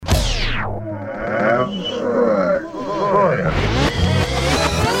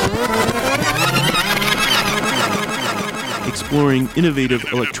exploring innovative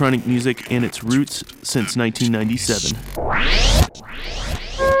electronic music and its roots since 1997.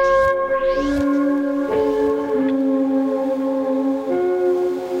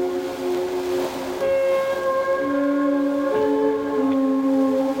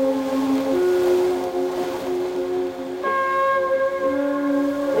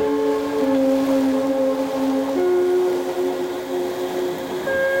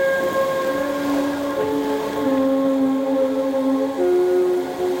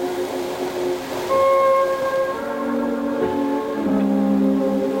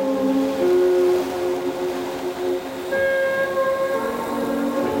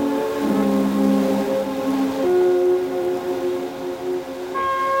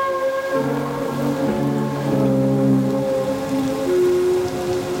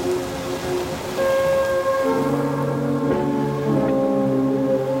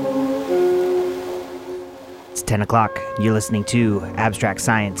 It's 10 o'clock. You're listening to Abstract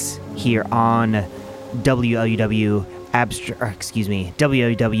Science here on WLUW,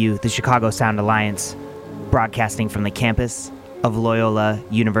 WLUW, the Chicago Sound Alliance, broadcasting from the campus of Loyola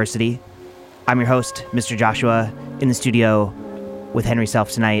University. I'm your host, Mr. Joshua, in the studio with Henry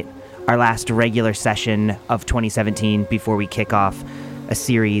Self tonight, our last regular session of 2017 before we kick off a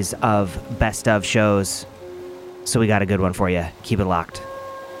series of best of shows. So we got a good one for you. Keep it locked.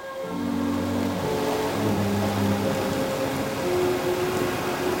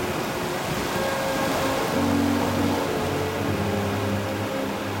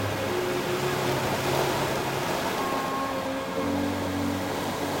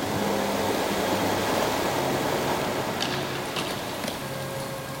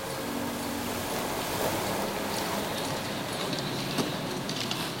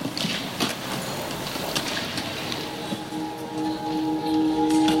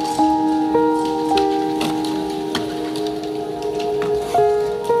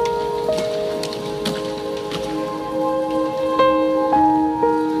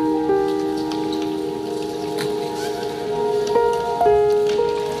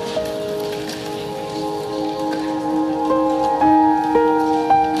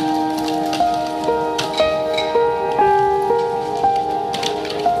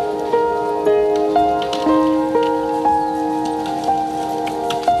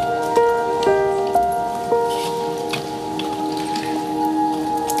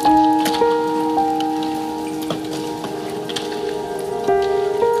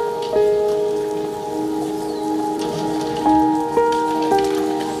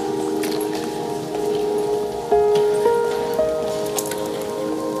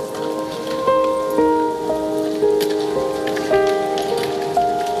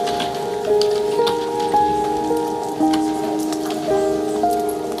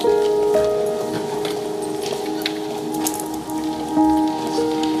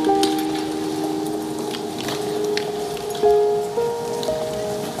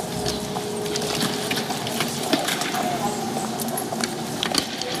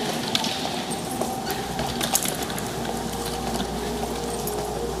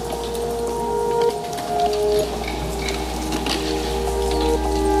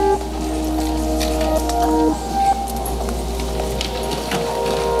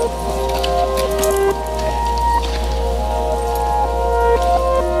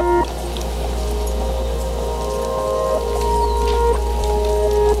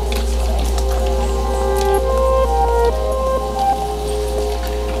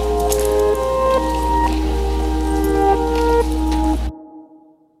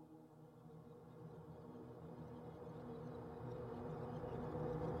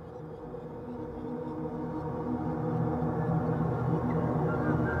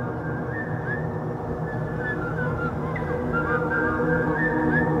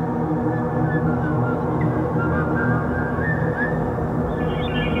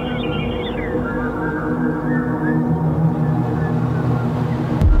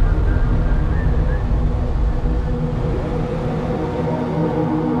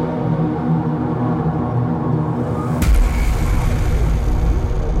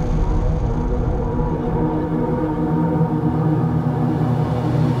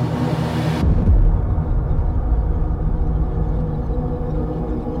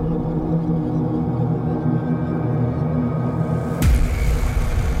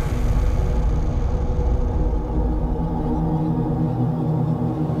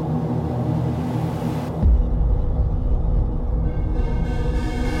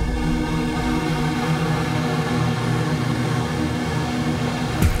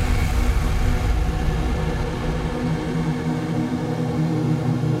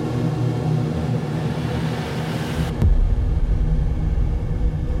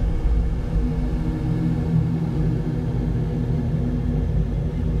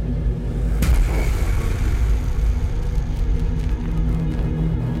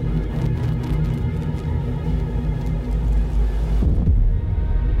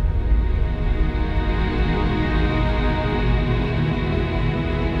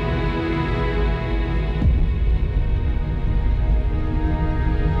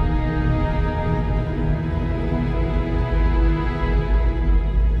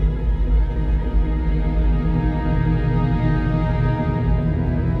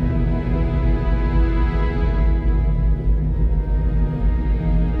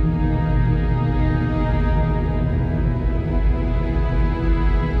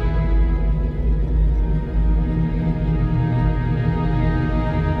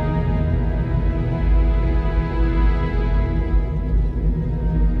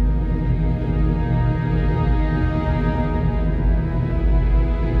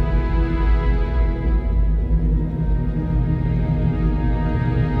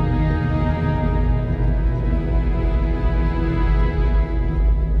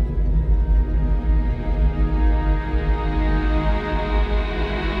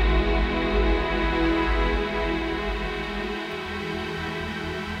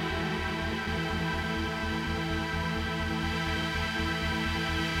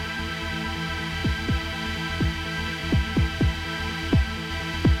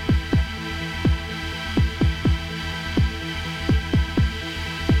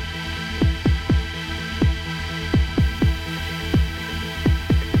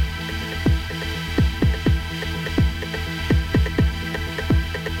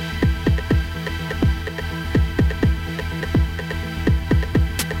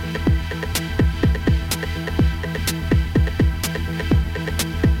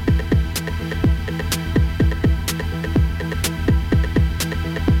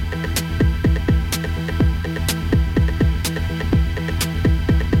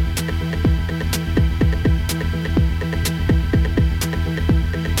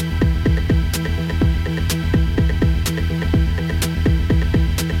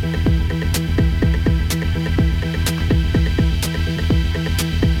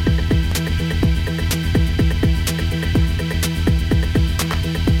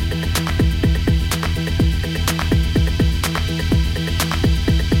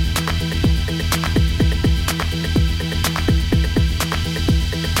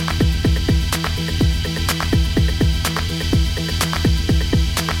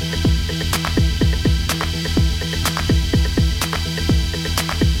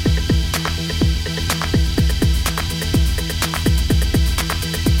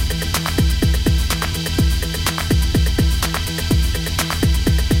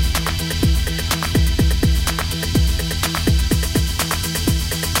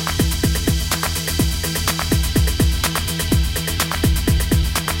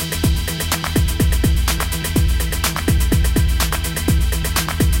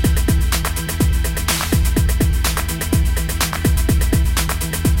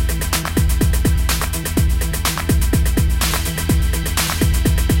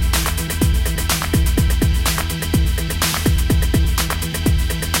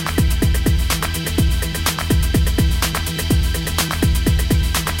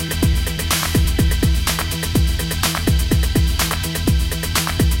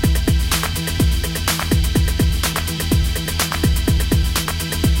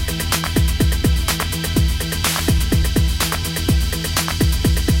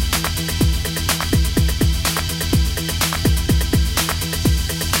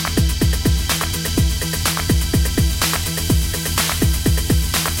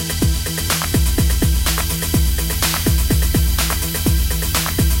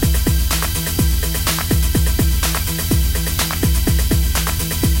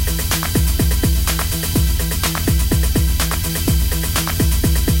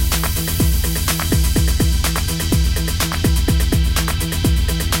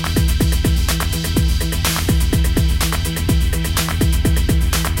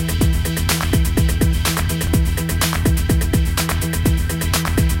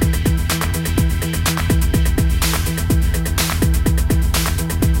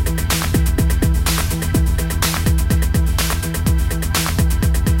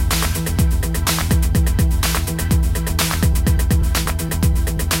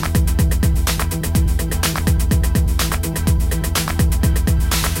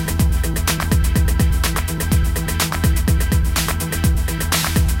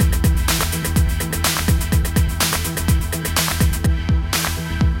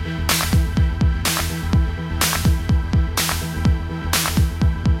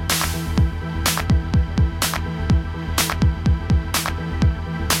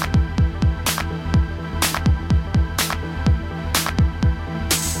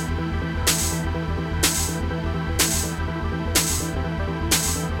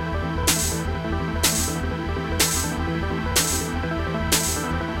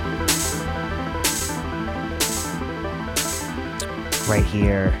 right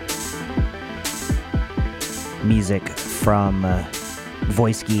here. Music from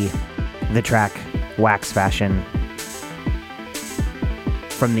Voiski, the track Wax Fashion,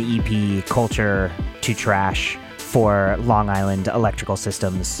 from the EP Culture to Trash for Long Island Electrical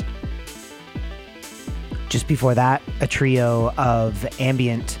Systems. Just before that, a trio of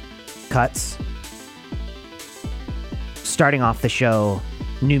ambient cuts. Starting off the show,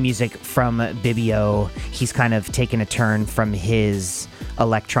 new music from Bibio. He's kind of taken a turn from his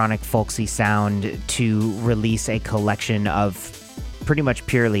electronic folksy sound to release a collection of pretty much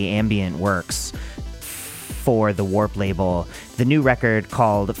purely ambient works for the Warp label. The new record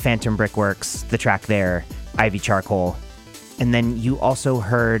called Phantom Brickworks, the track there, Ivy Charcoal. And then you also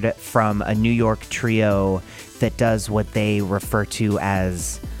heard from a New York trio that does what they refer to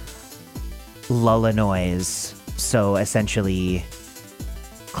as lulla noise. So essentially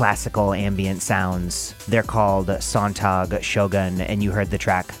classical ambient sounds. They're called Sontag Shogun, and you heard the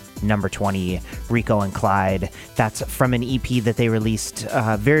track number 20, Rico and Clyde. That's from an EP that they released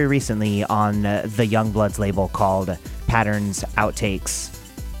very recently on the Youngbloods label called Patterns Outtakes.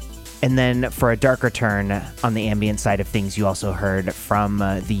 And then for a darker turn on the ambient side of things, you also heard from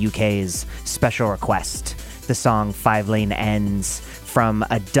the UK's Special Request, the song 5 Lane Ends, from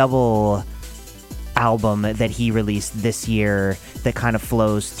a double album that he released this year that kind of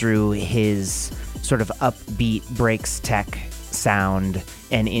flows through his sort of upbeat breaks tech sound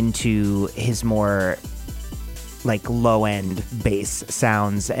and into his more like low-end bass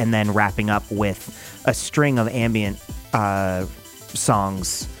sounds, and then wrapping up with a string of ambient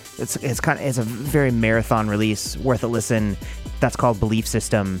songs. It's a very marathon release, worth a listen. That's called Belief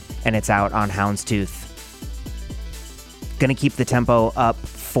System, and it's out on Houndstooth. Gonna keep the tempo up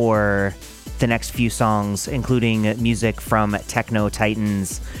for the next few songs, including music from Techno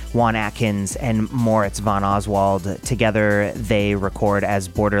Titans, Juan Atkins, and Moritz von Oswald. Together, they record as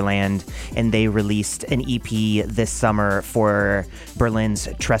Borderland, and they released an EP this summer for Berlin's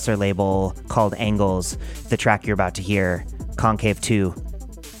Tresser label called Angles. The track you're about to hear, Concave 2.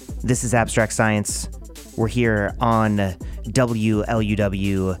 This is Abstract Science. We're here on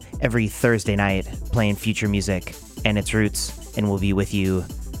WLUW every Thursday night playing future music and its roots, and we'll be with you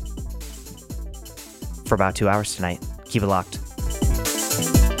for about 2 hours tonight. Keep it locked.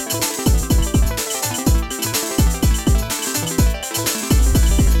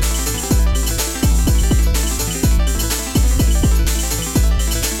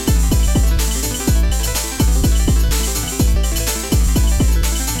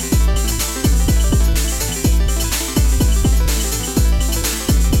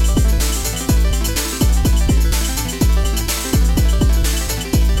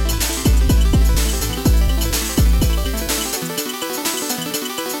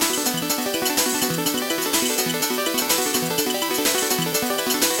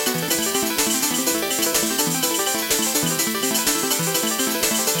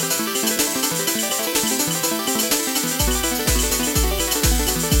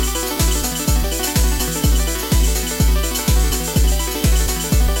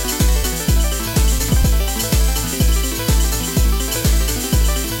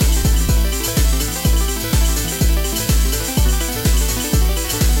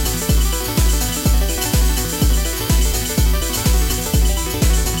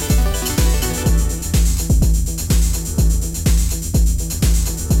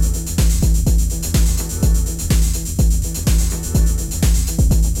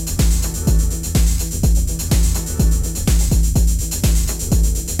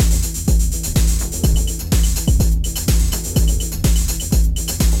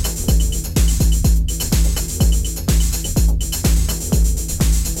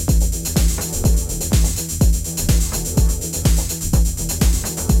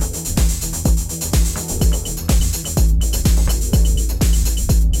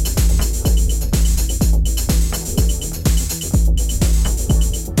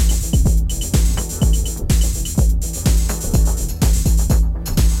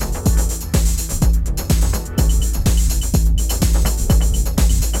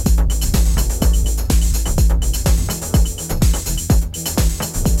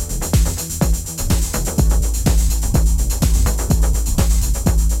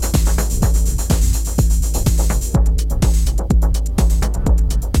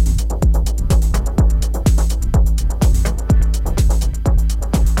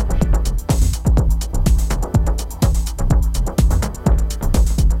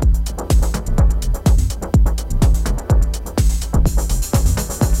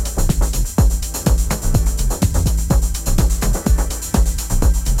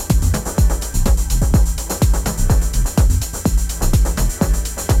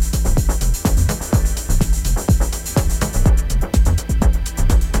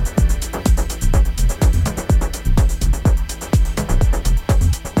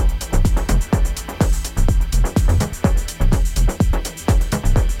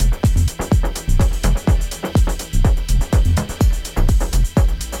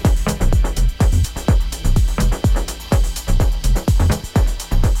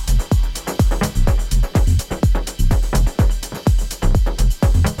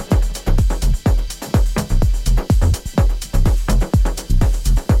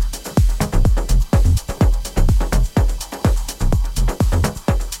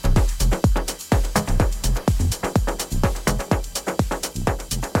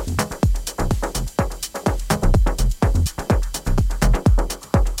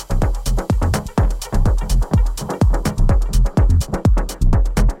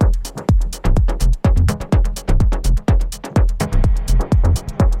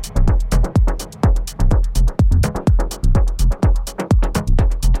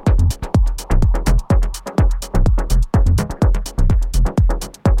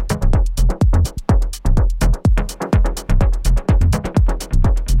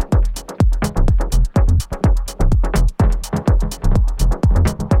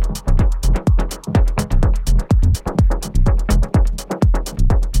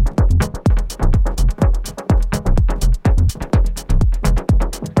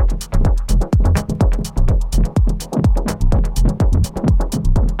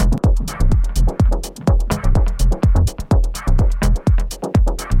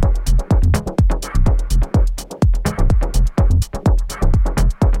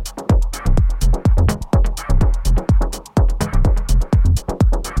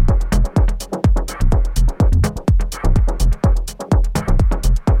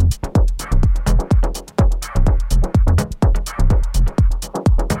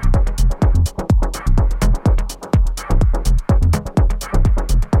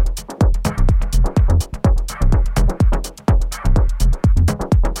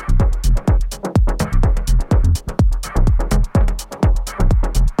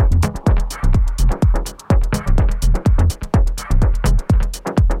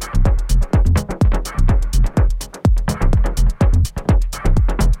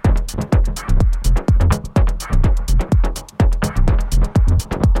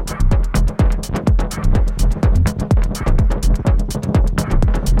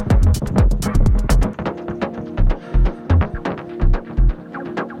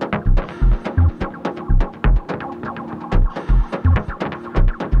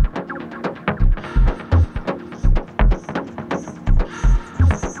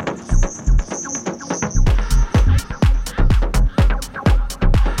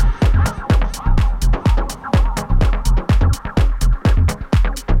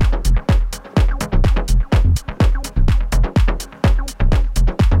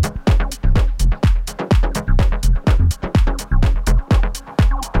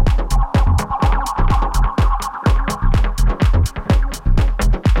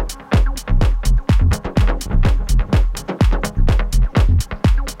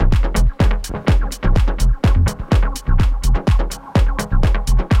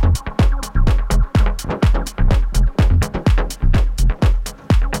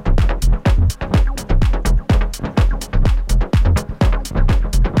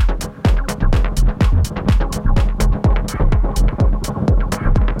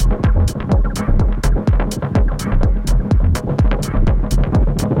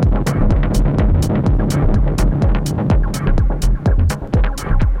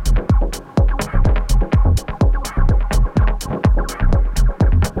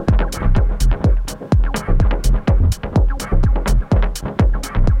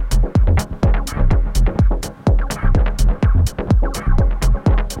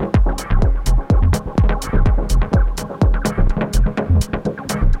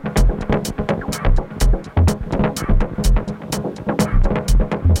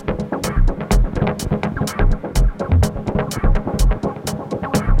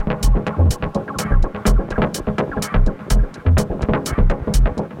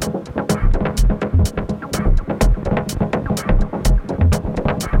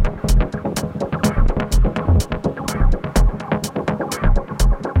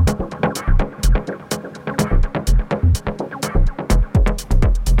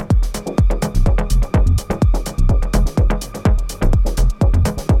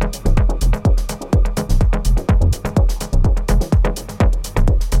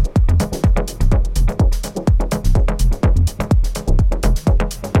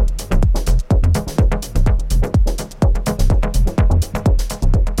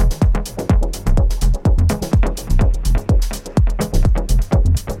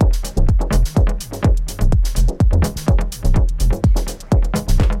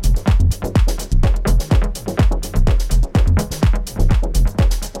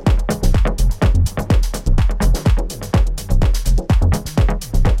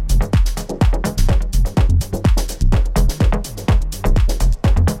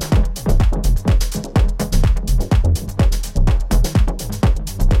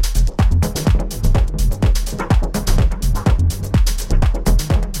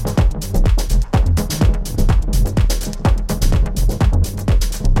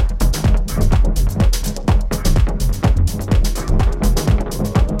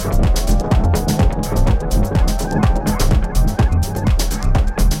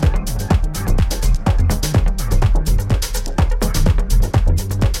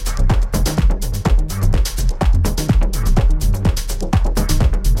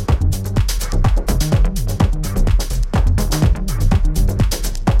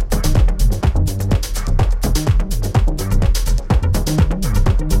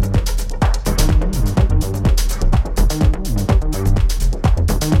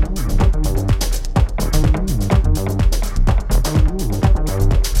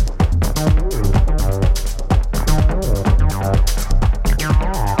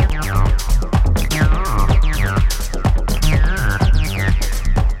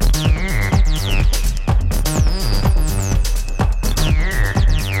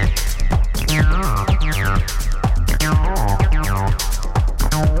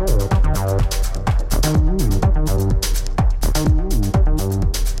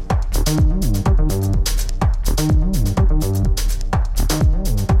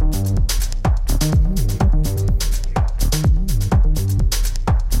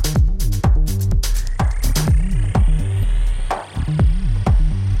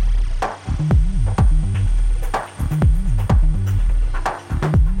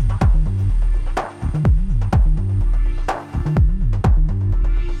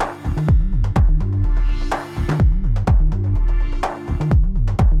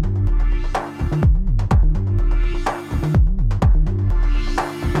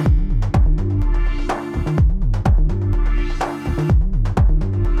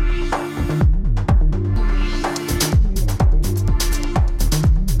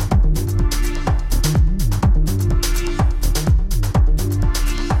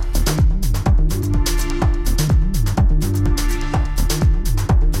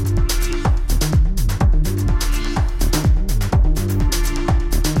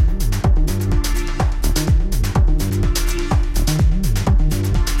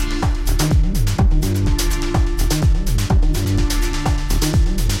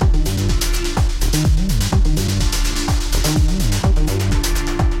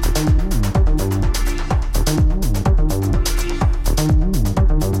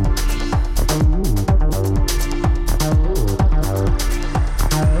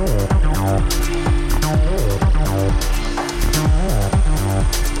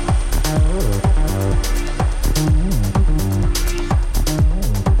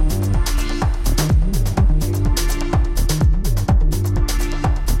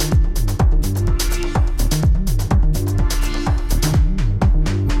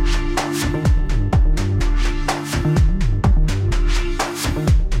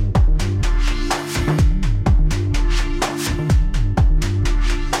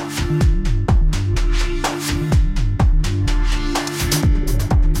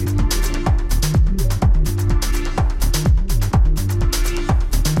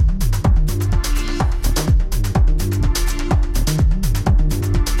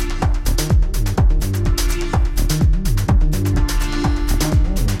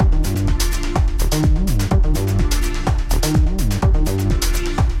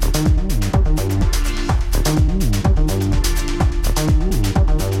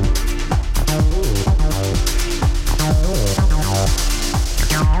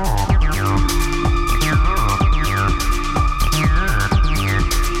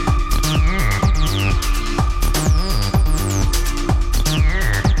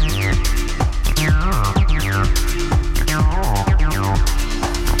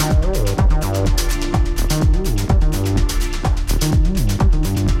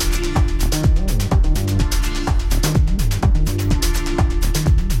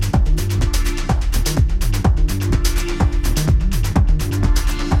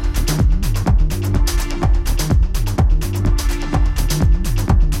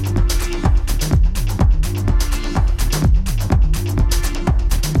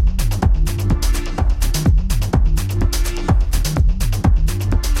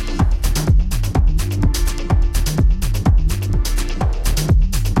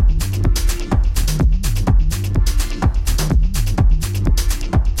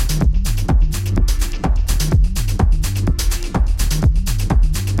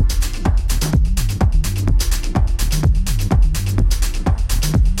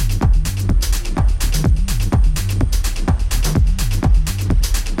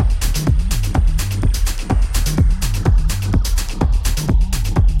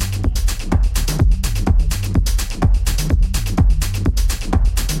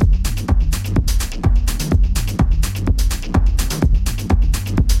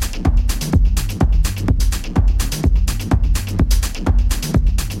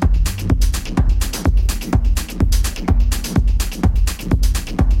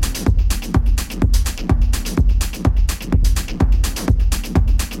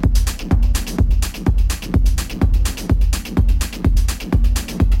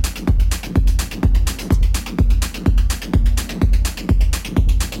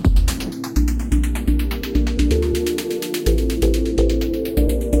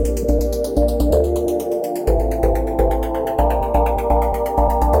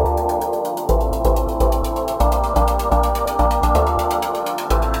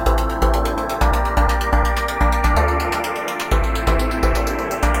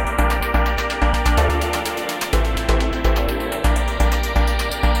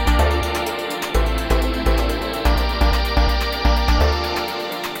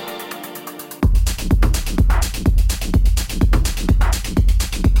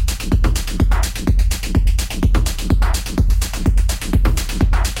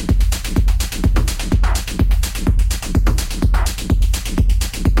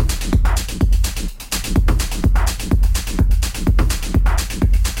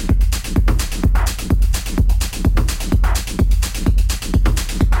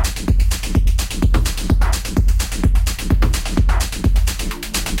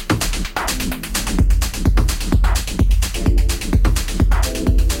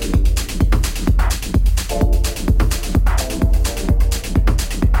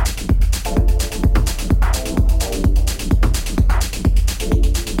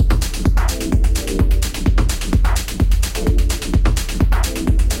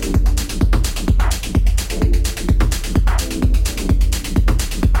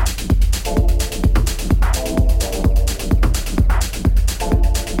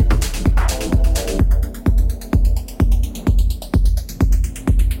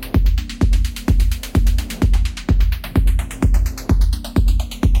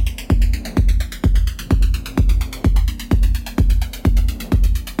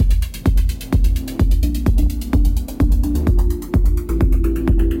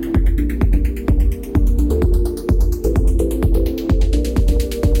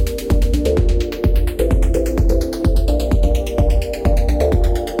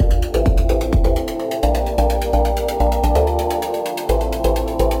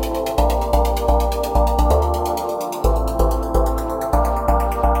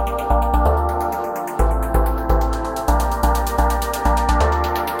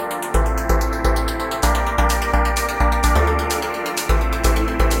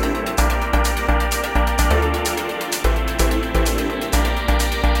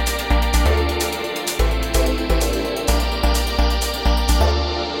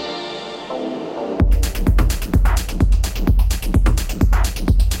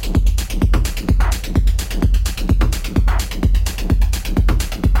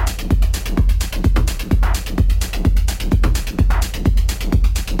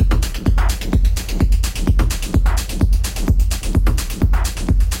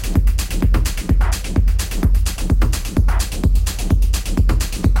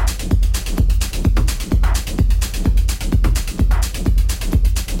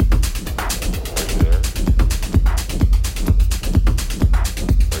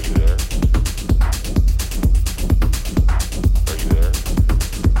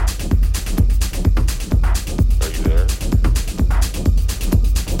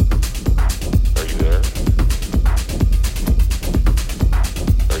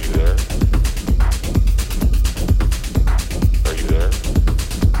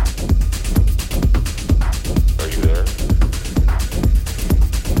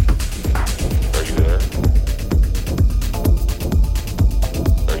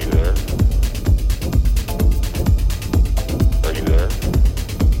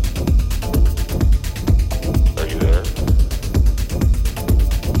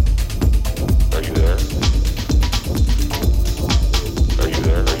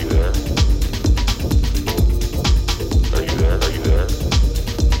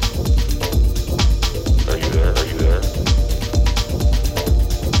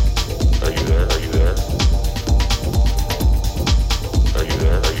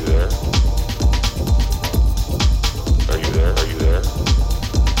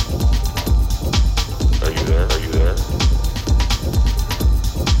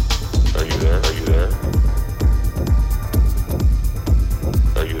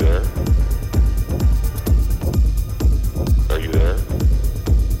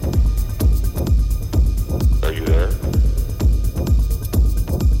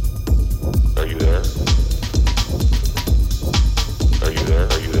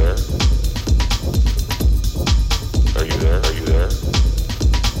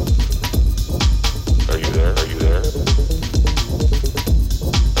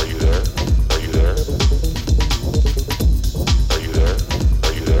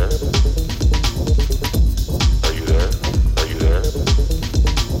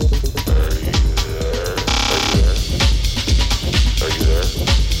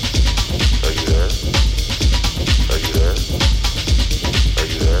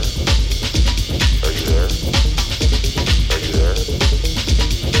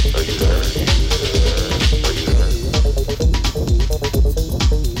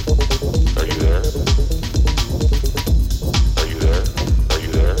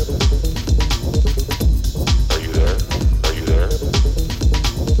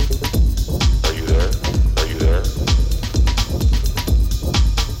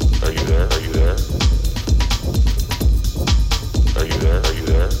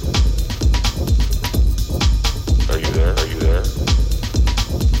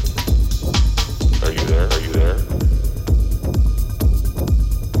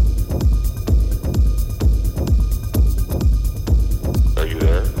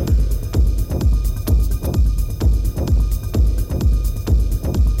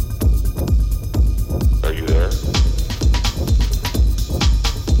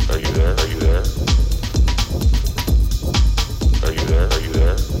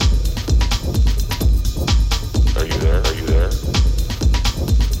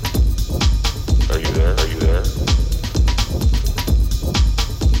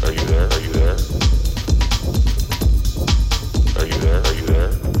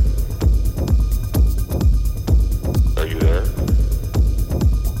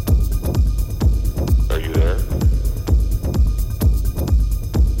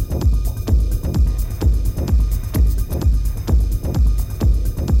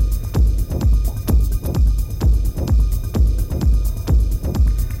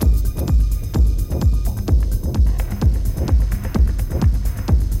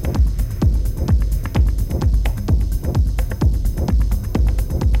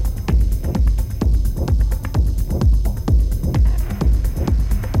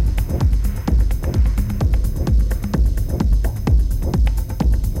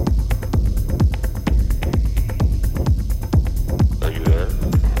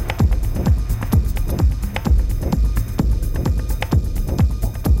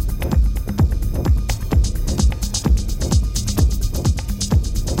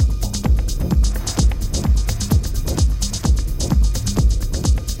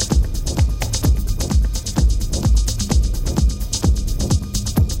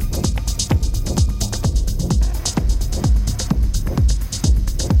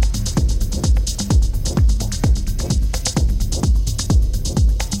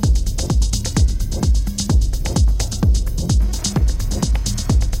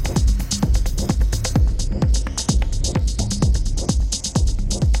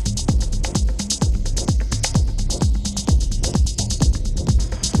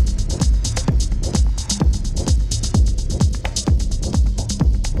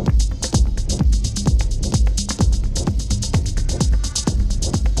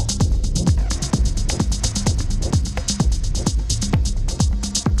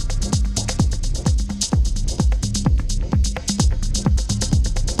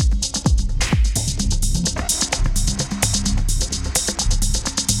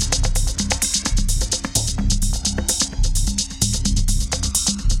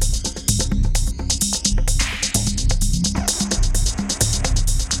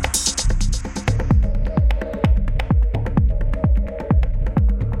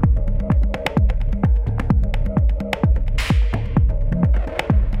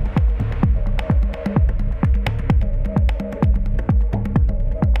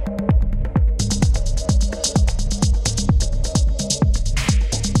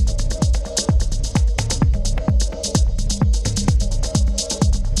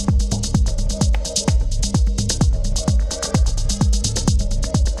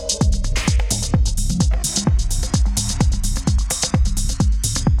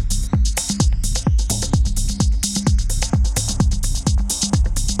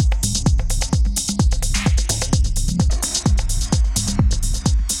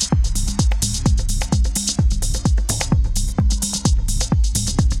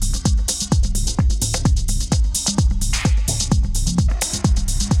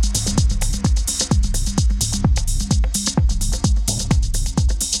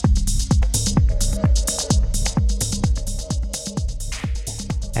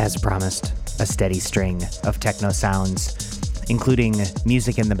 honest, a steady string of techno sounds, including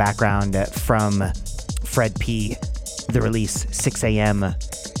music in the background from Fred P., the release 6 a.m.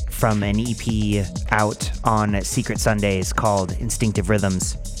 from an EP out on Secret Sundays called Instinctive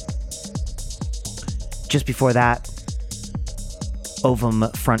Rhythms. Just before that, Ovum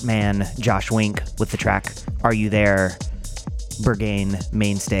frontman Josh Wink with the track Are You There? Berghain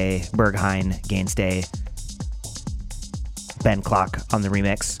Mainstay, Berghain Gainstay, Ben Clock on the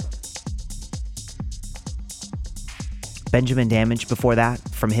remix. Benjamin Damage before that,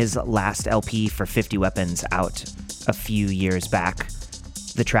 from his last LP for 50 Weapons out a few years back.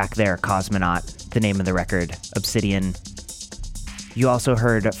 The track there, Cosmonaut, the name of the record, Obsidian. You also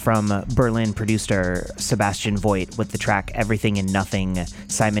heard from Berlin producer Sebastian Voigt with the track Everything and Nothing,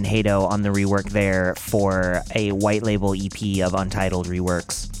 Simon Hado on the rework there for a white label EP of Untitled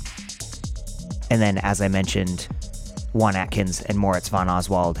reworks. And then, as I mentioned, Juan Atkins and Moritz von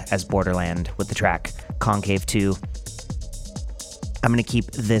Oswald as Borderland with the track Concave 2. I'm going to keep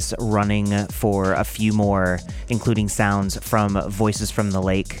this running for a few more, including sounds from Voices from the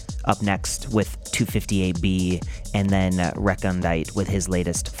Lake up next with 258B, and then Recondite with his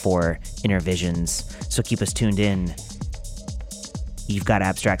latest 4 Inner Visions. So keep us tuned in. You've got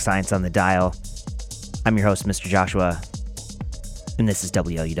Abstract Science on the dial. I'm your host, Mr. Joshua, and this is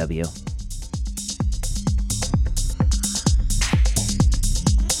WLUW.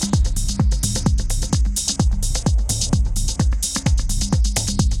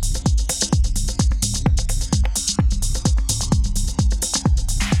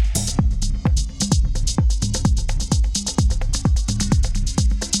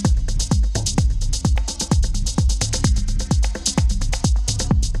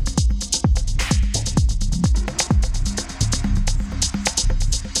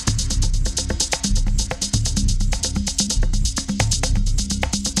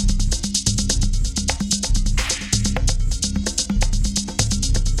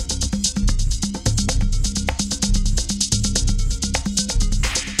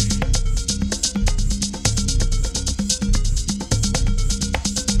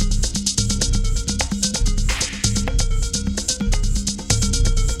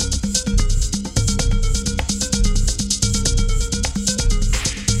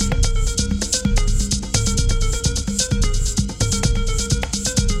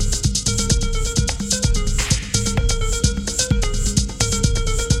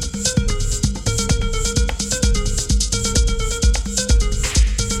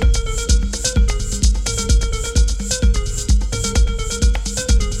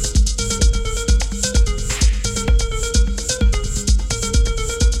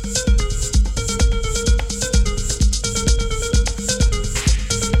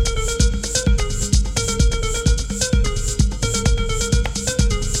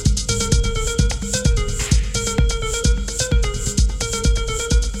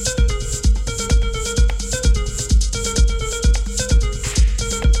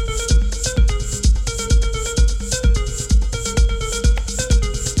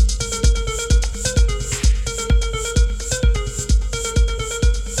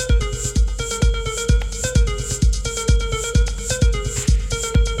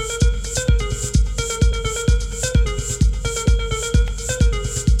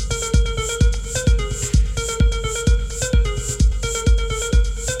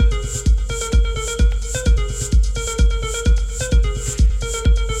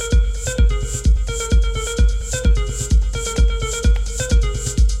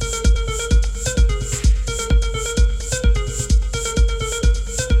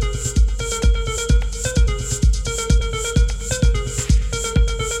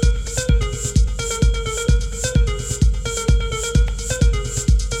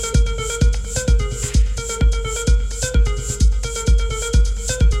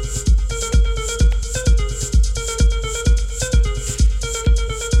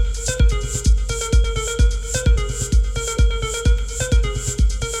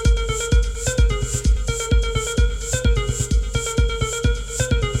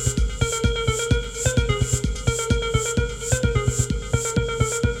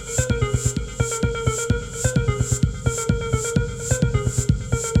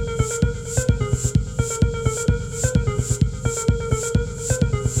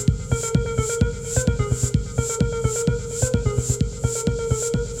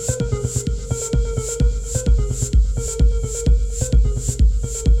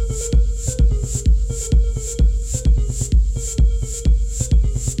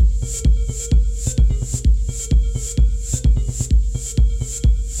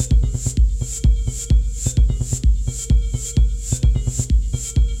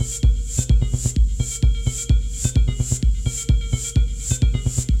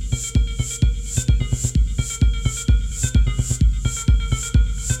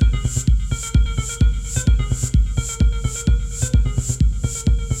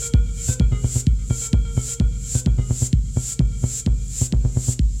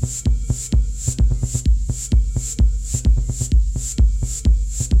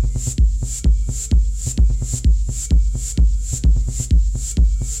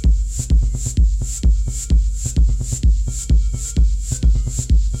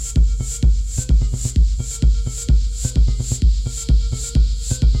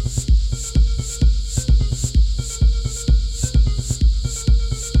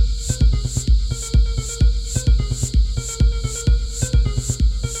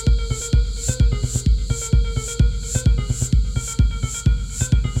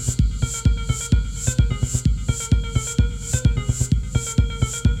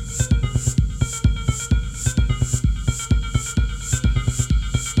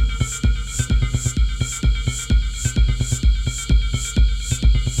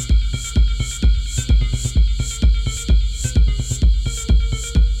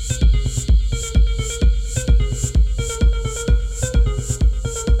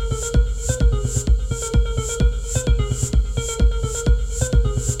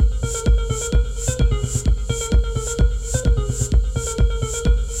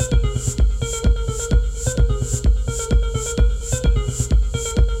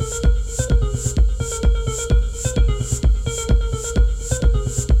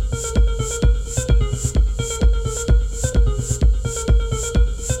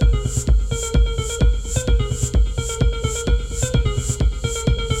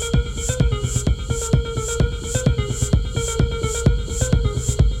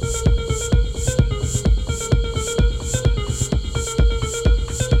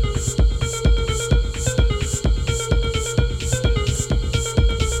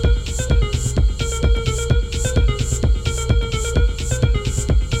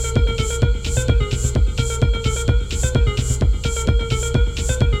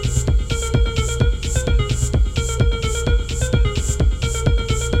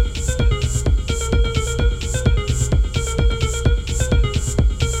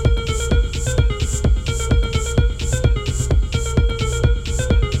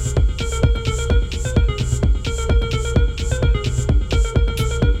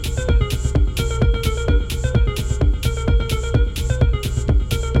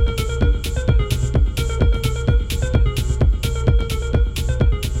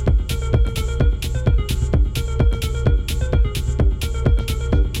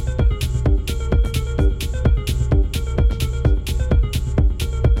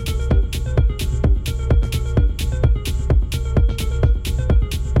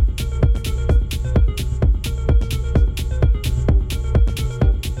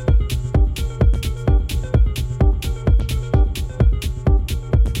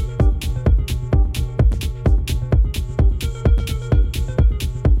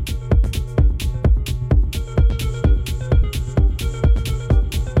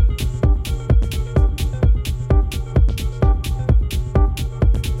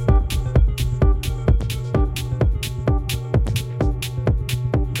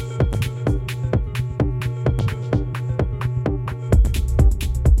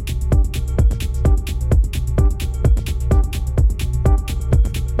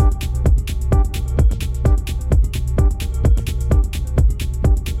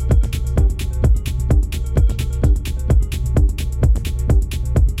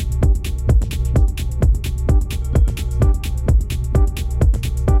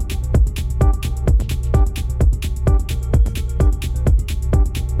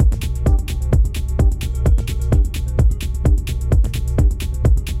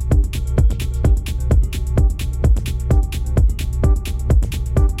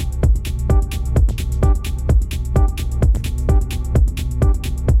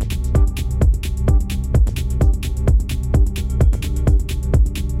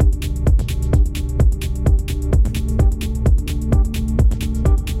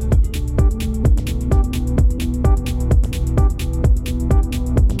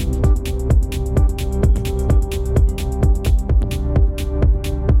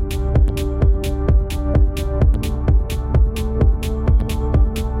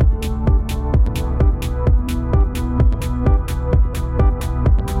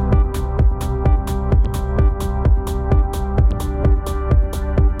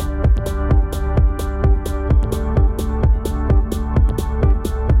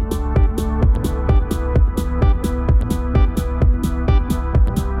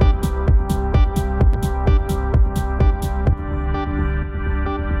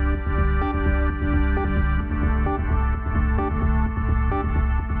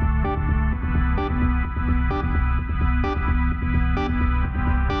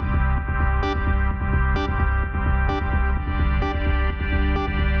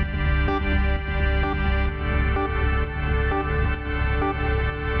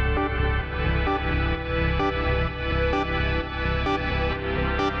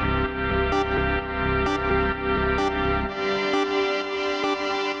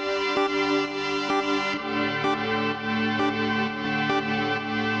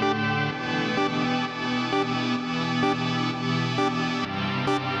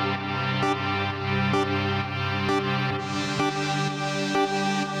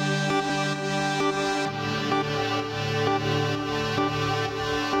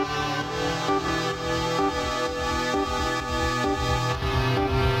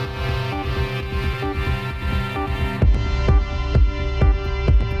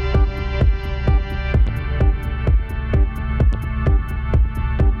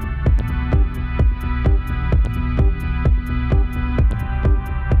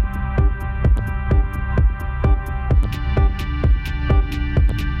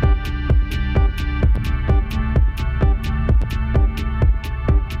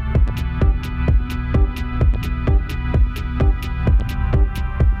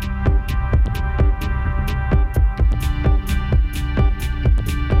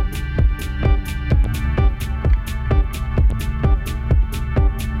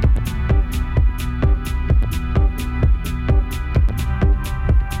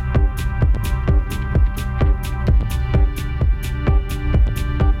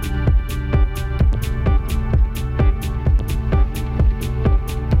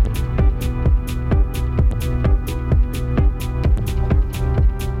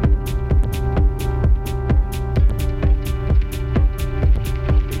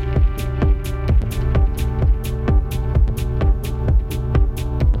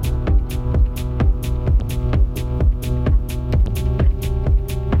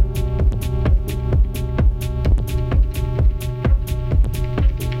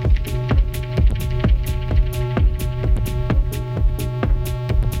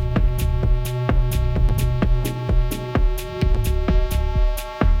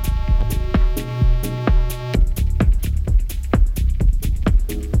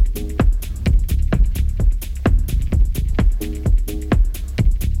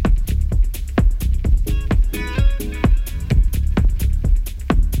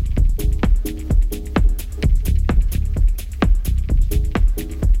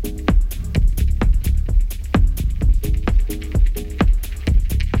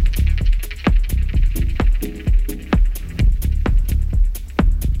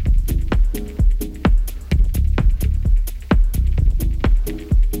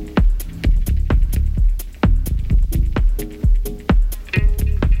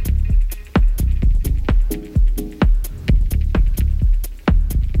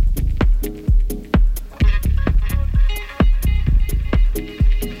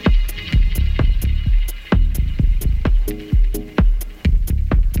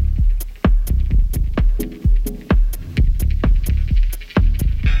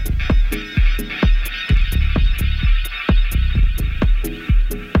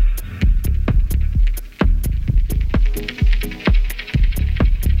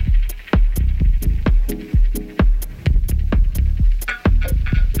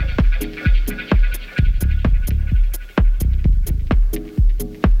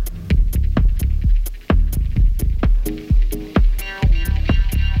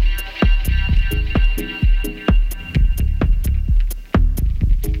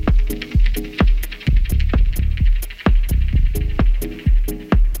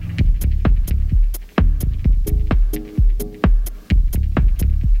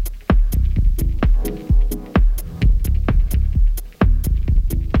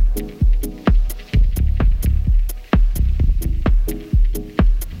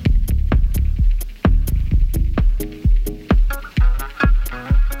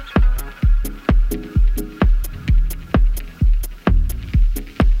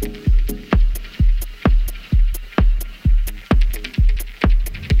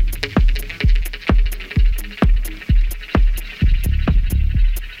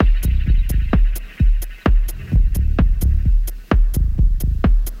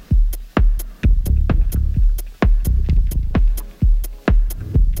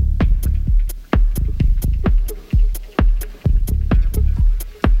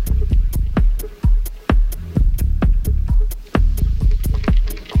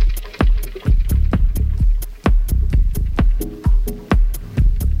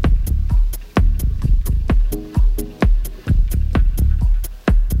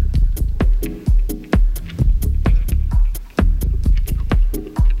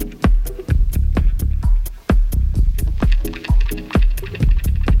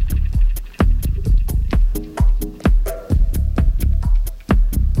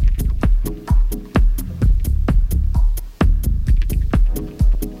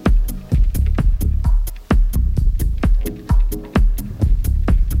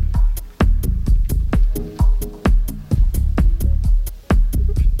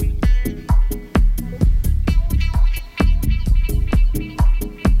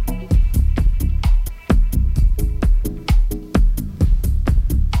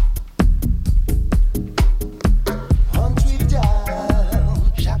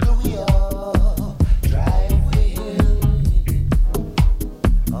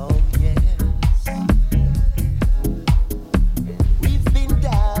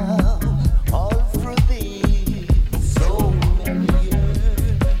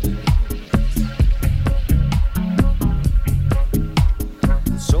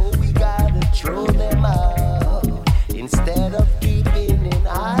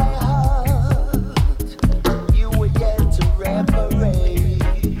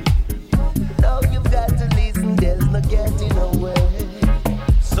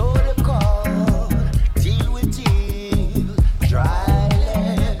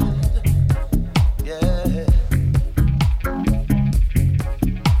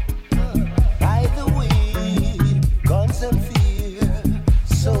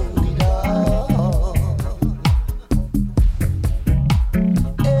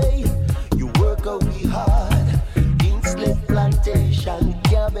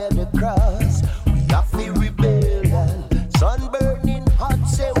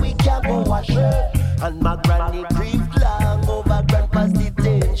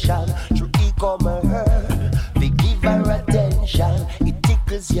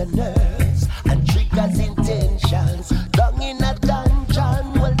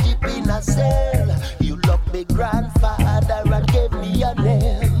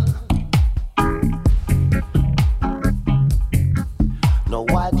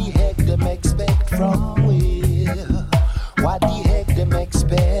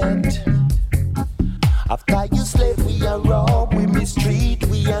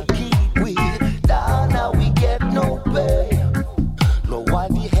 we and keep we. Down now we get no pay. No, what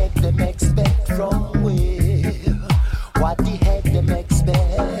the heck them expect from we? What the heck them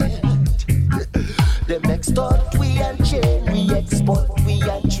expect? Them extort we and chain we, export we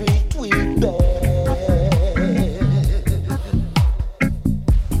and treat we bad.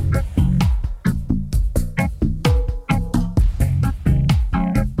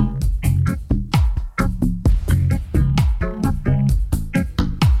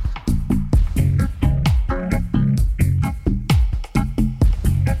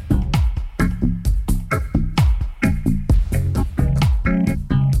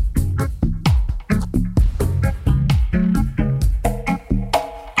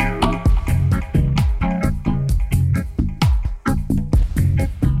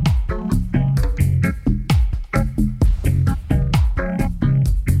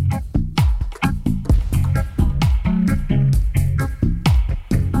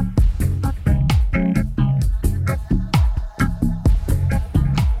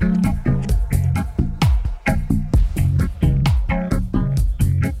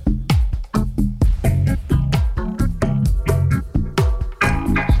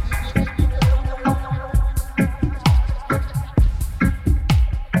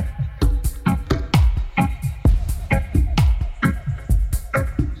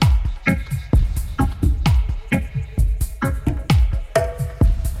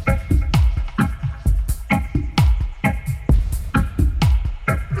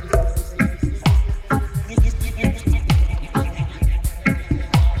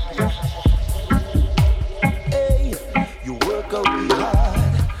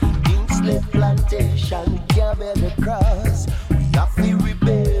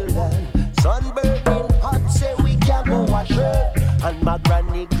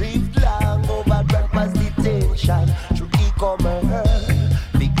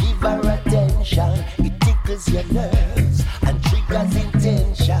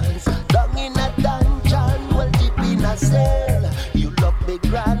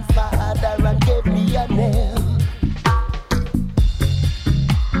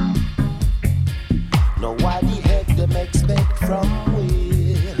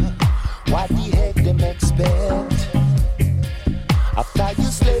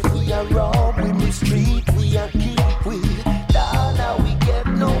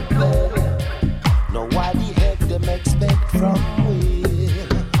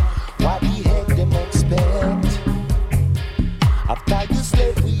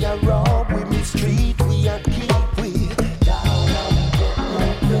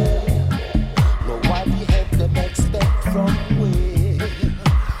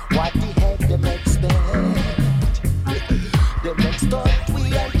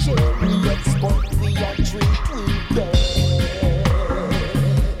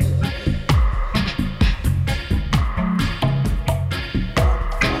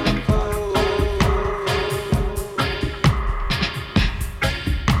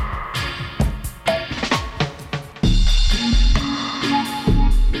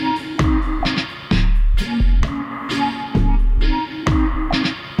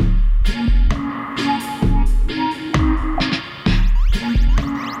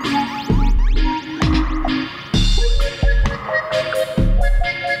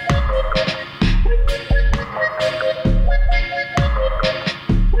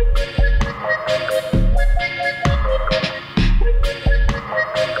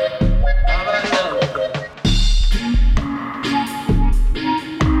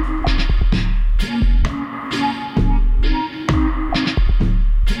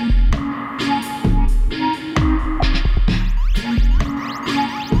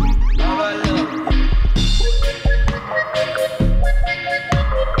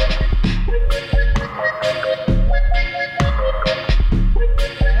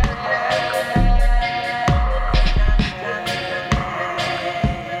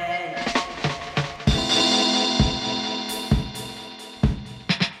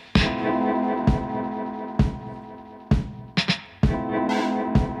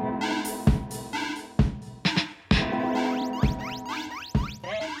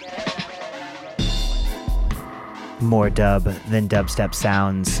 More dub than dubstep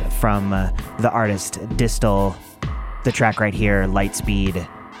sounds from the artist Distal. The track right here, Lightspeed,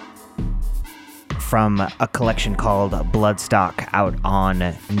 from a collection called Bloodstock out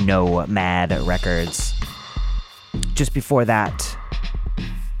on Nomad Records. Just before that,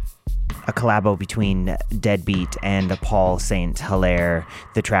 a collabo between Deadbeat and Paul St. Hilaire,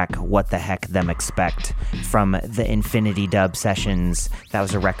 the track What the Heck Them Expect from the Infinity Dub Sessions. That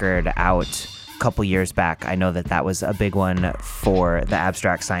was a record out couple years back. I know that was a big one for the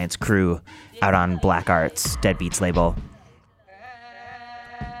Abstract Science crew out on Black Art's Dead Beats label.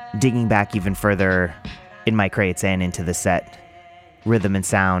 Digging back even further in my crates and into the set, Rhythm and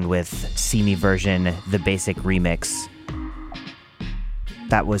Sound with See Me Version, the Basic Remix.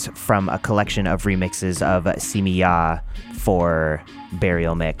 That was from a collection of remixes of See Me Ya for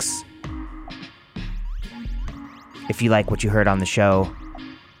Burial Mix. If you like what you heard on the show,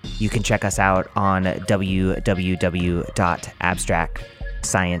 you can check us out on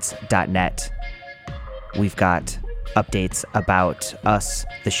www.abstractscience.net. We've got updates about us,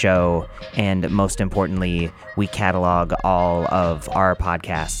 the show, and most importantly, we catalog all of our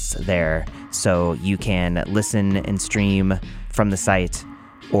podcasts there, so you can listen and stream from the site,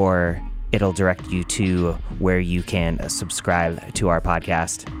 or it'll direct you to where you can subscribe to our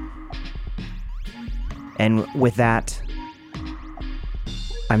podcast. And with that,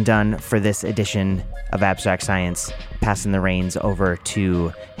 I'm done for this edition of Abstract Science, passing the reins over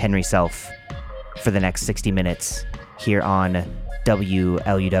to Henry Self for the next 60 minutes here on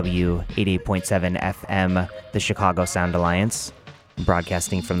WLUW 88.7 FM, the Chicago Sound Alliance,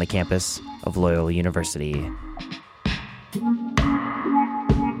 broadcasting from the campus of Loyola University.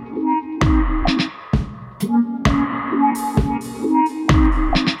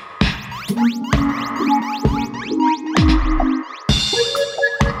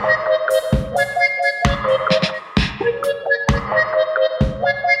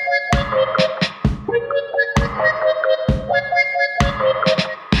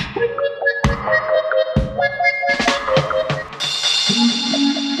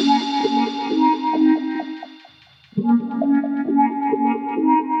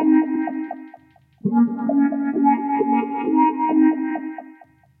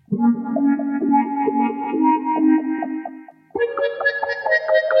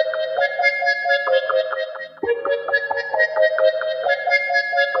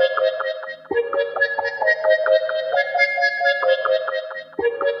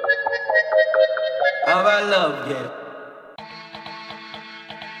 How I love you.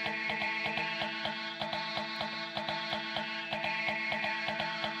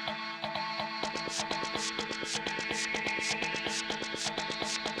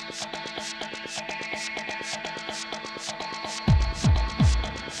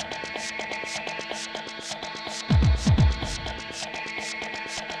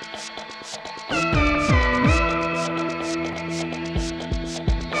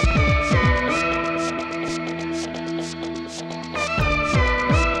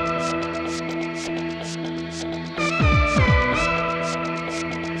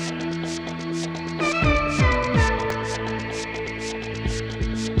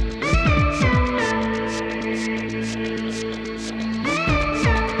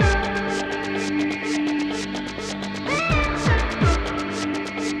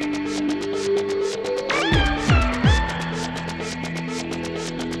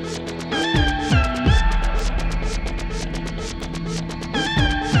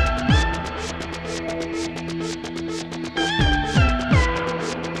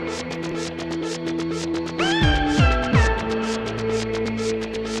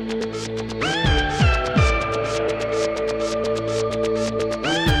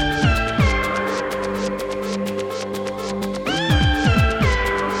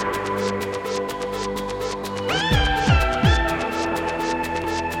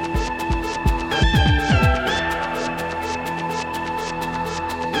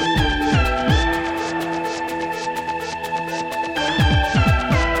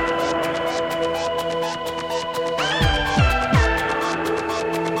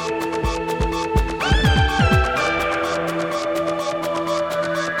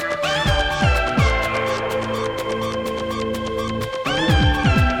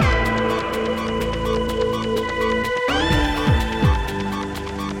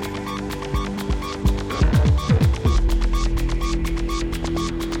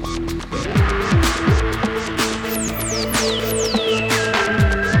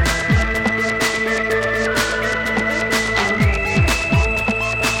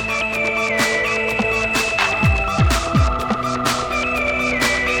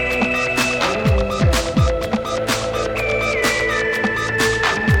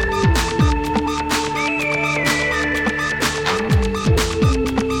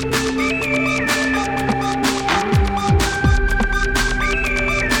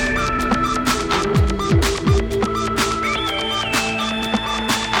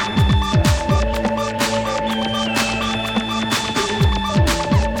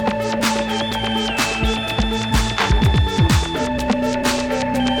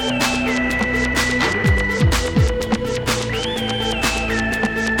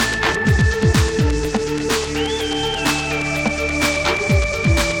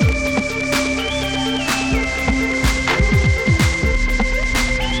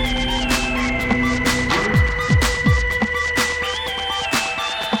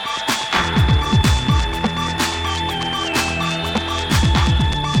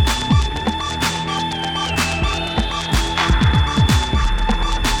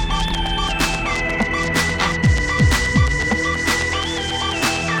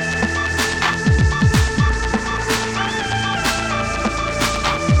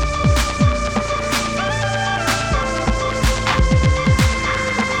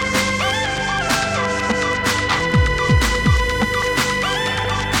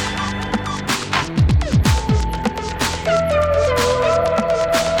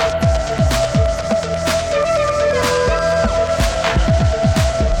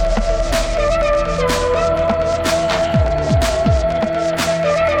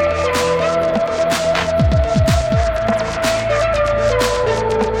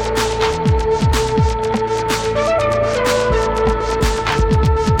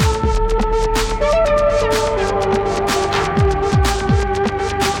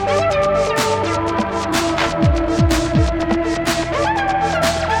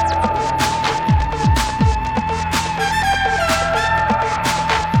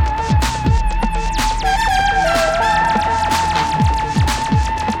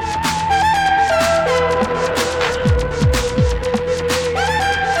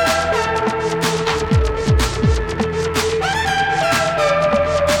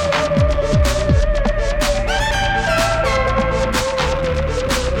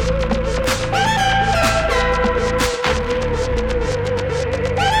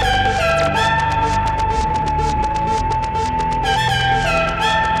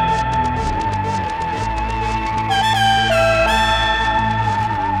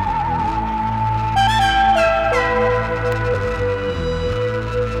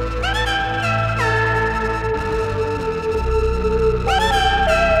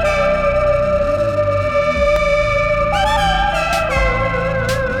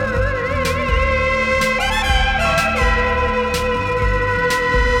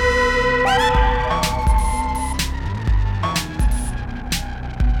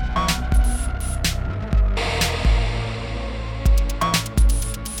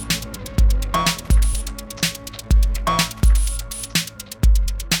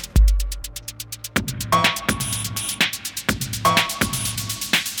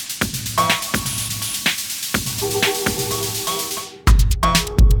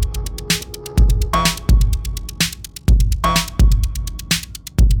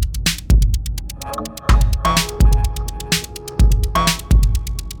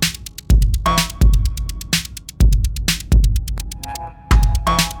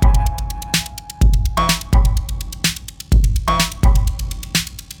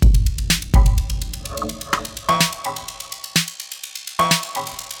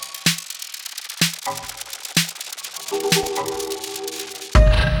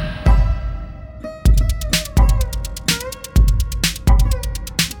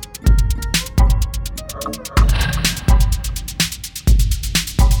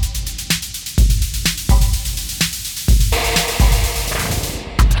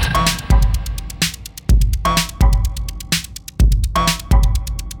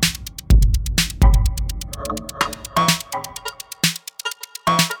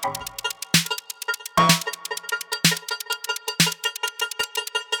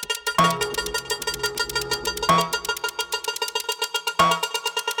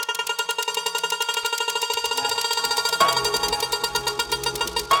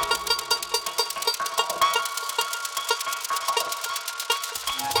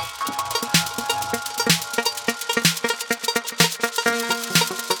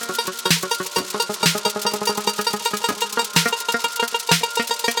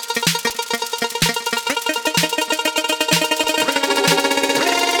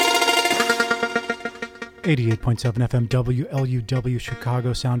 88.7 FM WLUW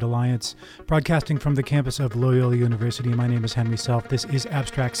Chicago Sound Alliance, broadcasting from the campus of Loyola University. My name is Henry Self. This is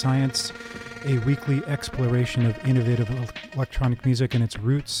Abstract Science, a weekly exploration of innovative electronic music and its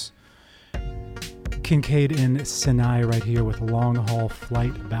roots. Kincaid and Sinai right here with Long Haul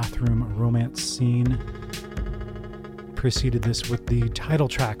Flight Bathroom Romance Scene. Preceded this with the title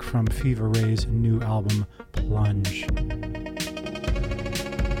track from Fever Ray's new album, Plunge.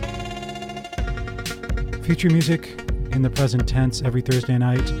 Future music in the present tense every Thursday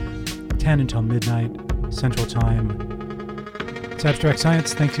night, 10 until midnight, Central Time. It's Abstract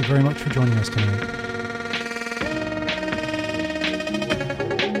Science. Thank you very much for joining us tonight.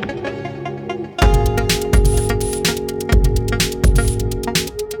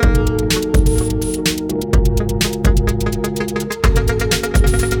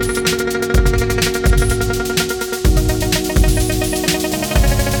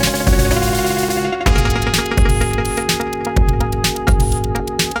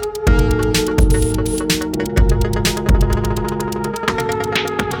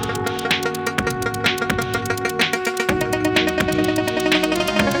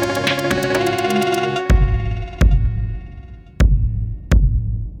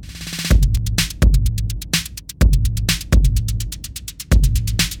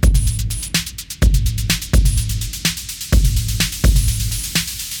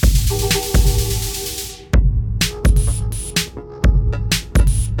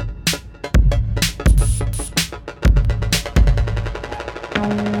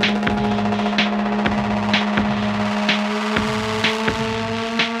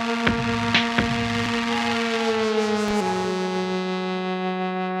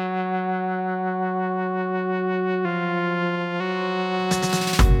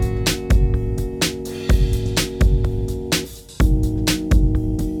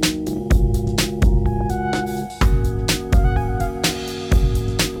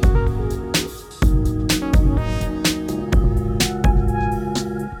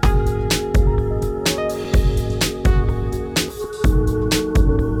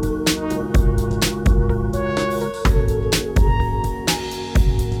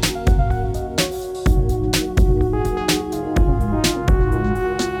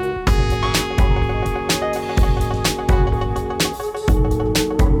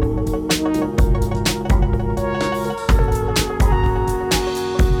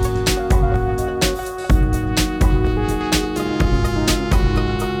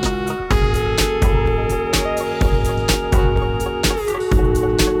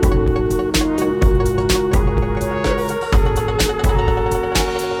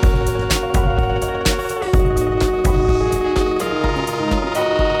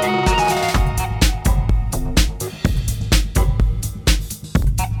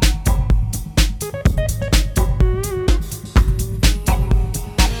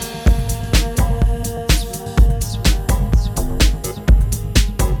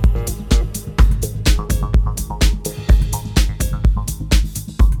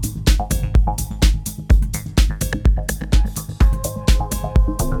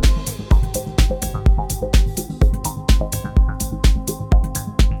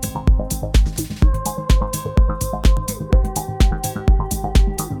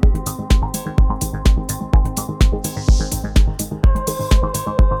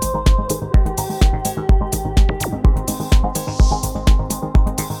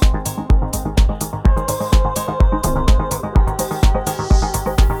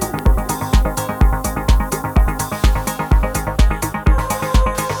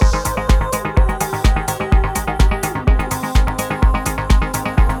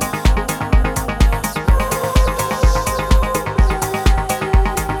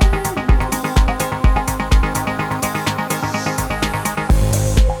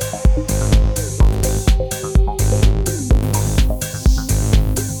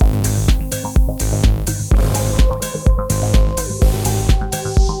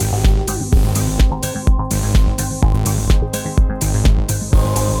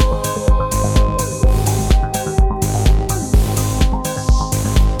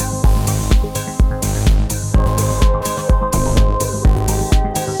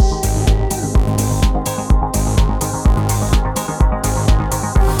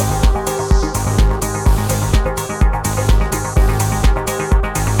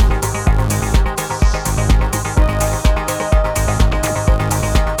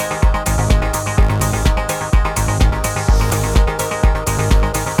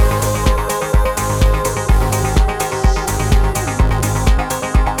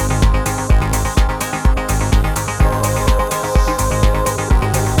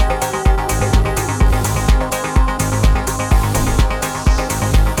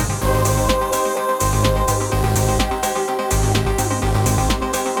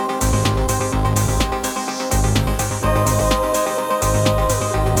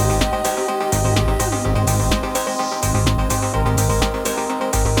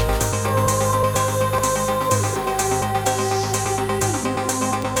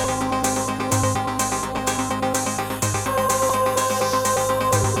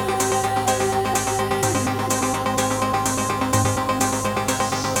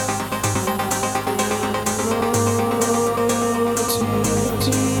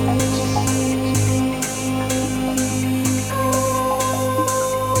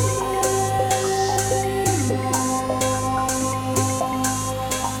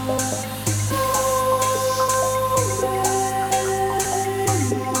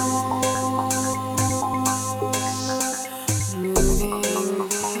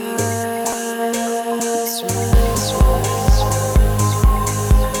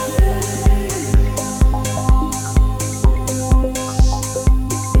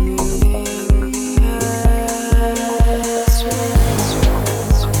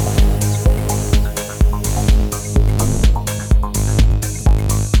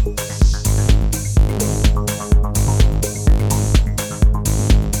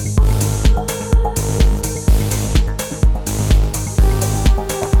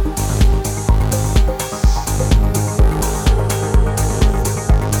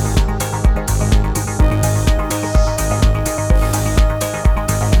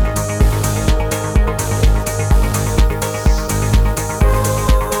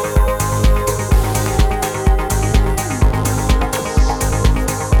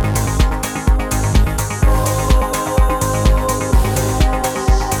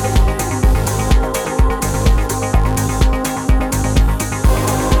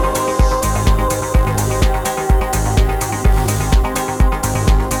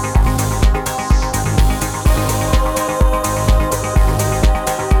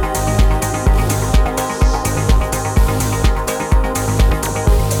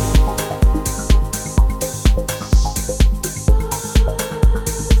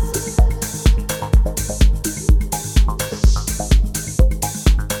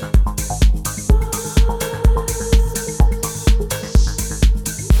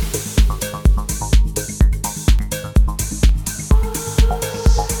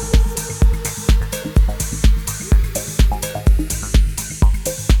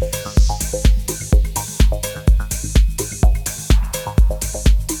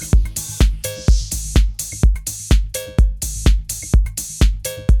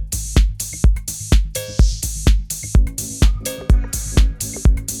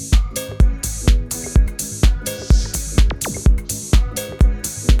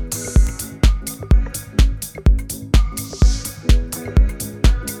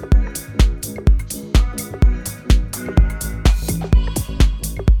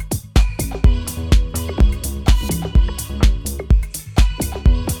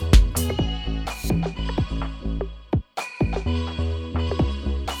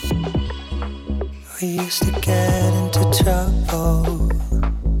 used to get into trouble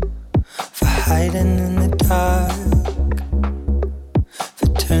for hiding in the dark, for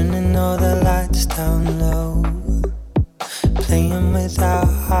turning all the lights down low, playing with our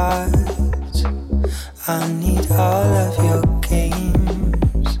hearts. I need all of your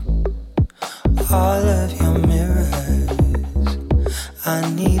games, all of your mirrors. I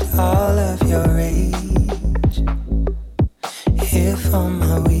need all of your rage, here for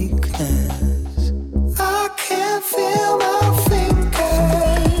my weakness. I can't feel my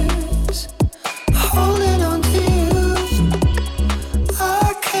fingers holding on to you.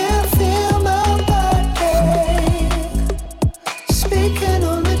 I can't feel my body speaking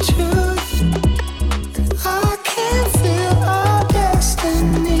on the truth. I can't feel our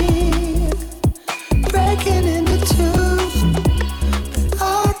destiny breaking into two.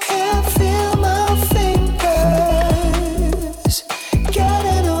 I can't feel my fingers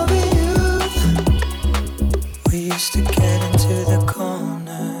getting over you. We used to get into the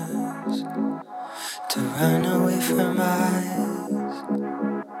corners to run away from eyes,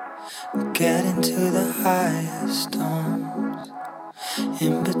 get into the highest storms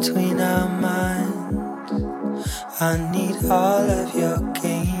in between our minds. I need all of your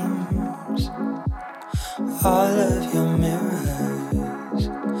games, all of your mirrors.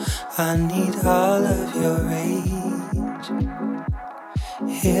 I need all of your rage,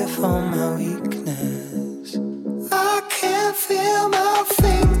 here for my weakness. I can't feel my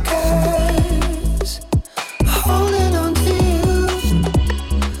fingers holding on to you.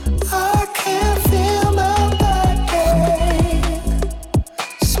 I can't feel my body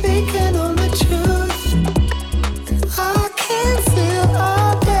speaking on the truth. I can't feel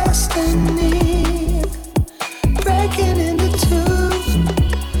our destiny breaking into two.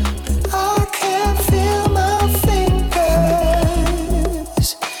 I can't feel my fingers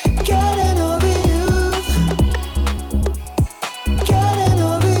getting over you, getting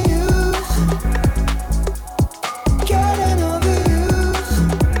over you, getting over you,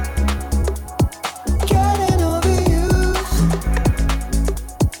 getting over you,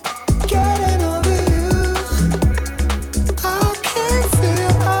 getting over you. I can't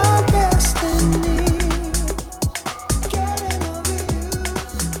feel our destiny getting over you.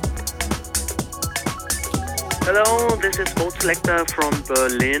 Hello, this is Boat Selector from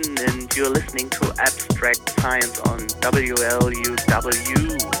Berlin, and you're listening to Abstract Science on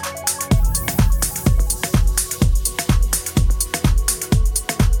WLUW.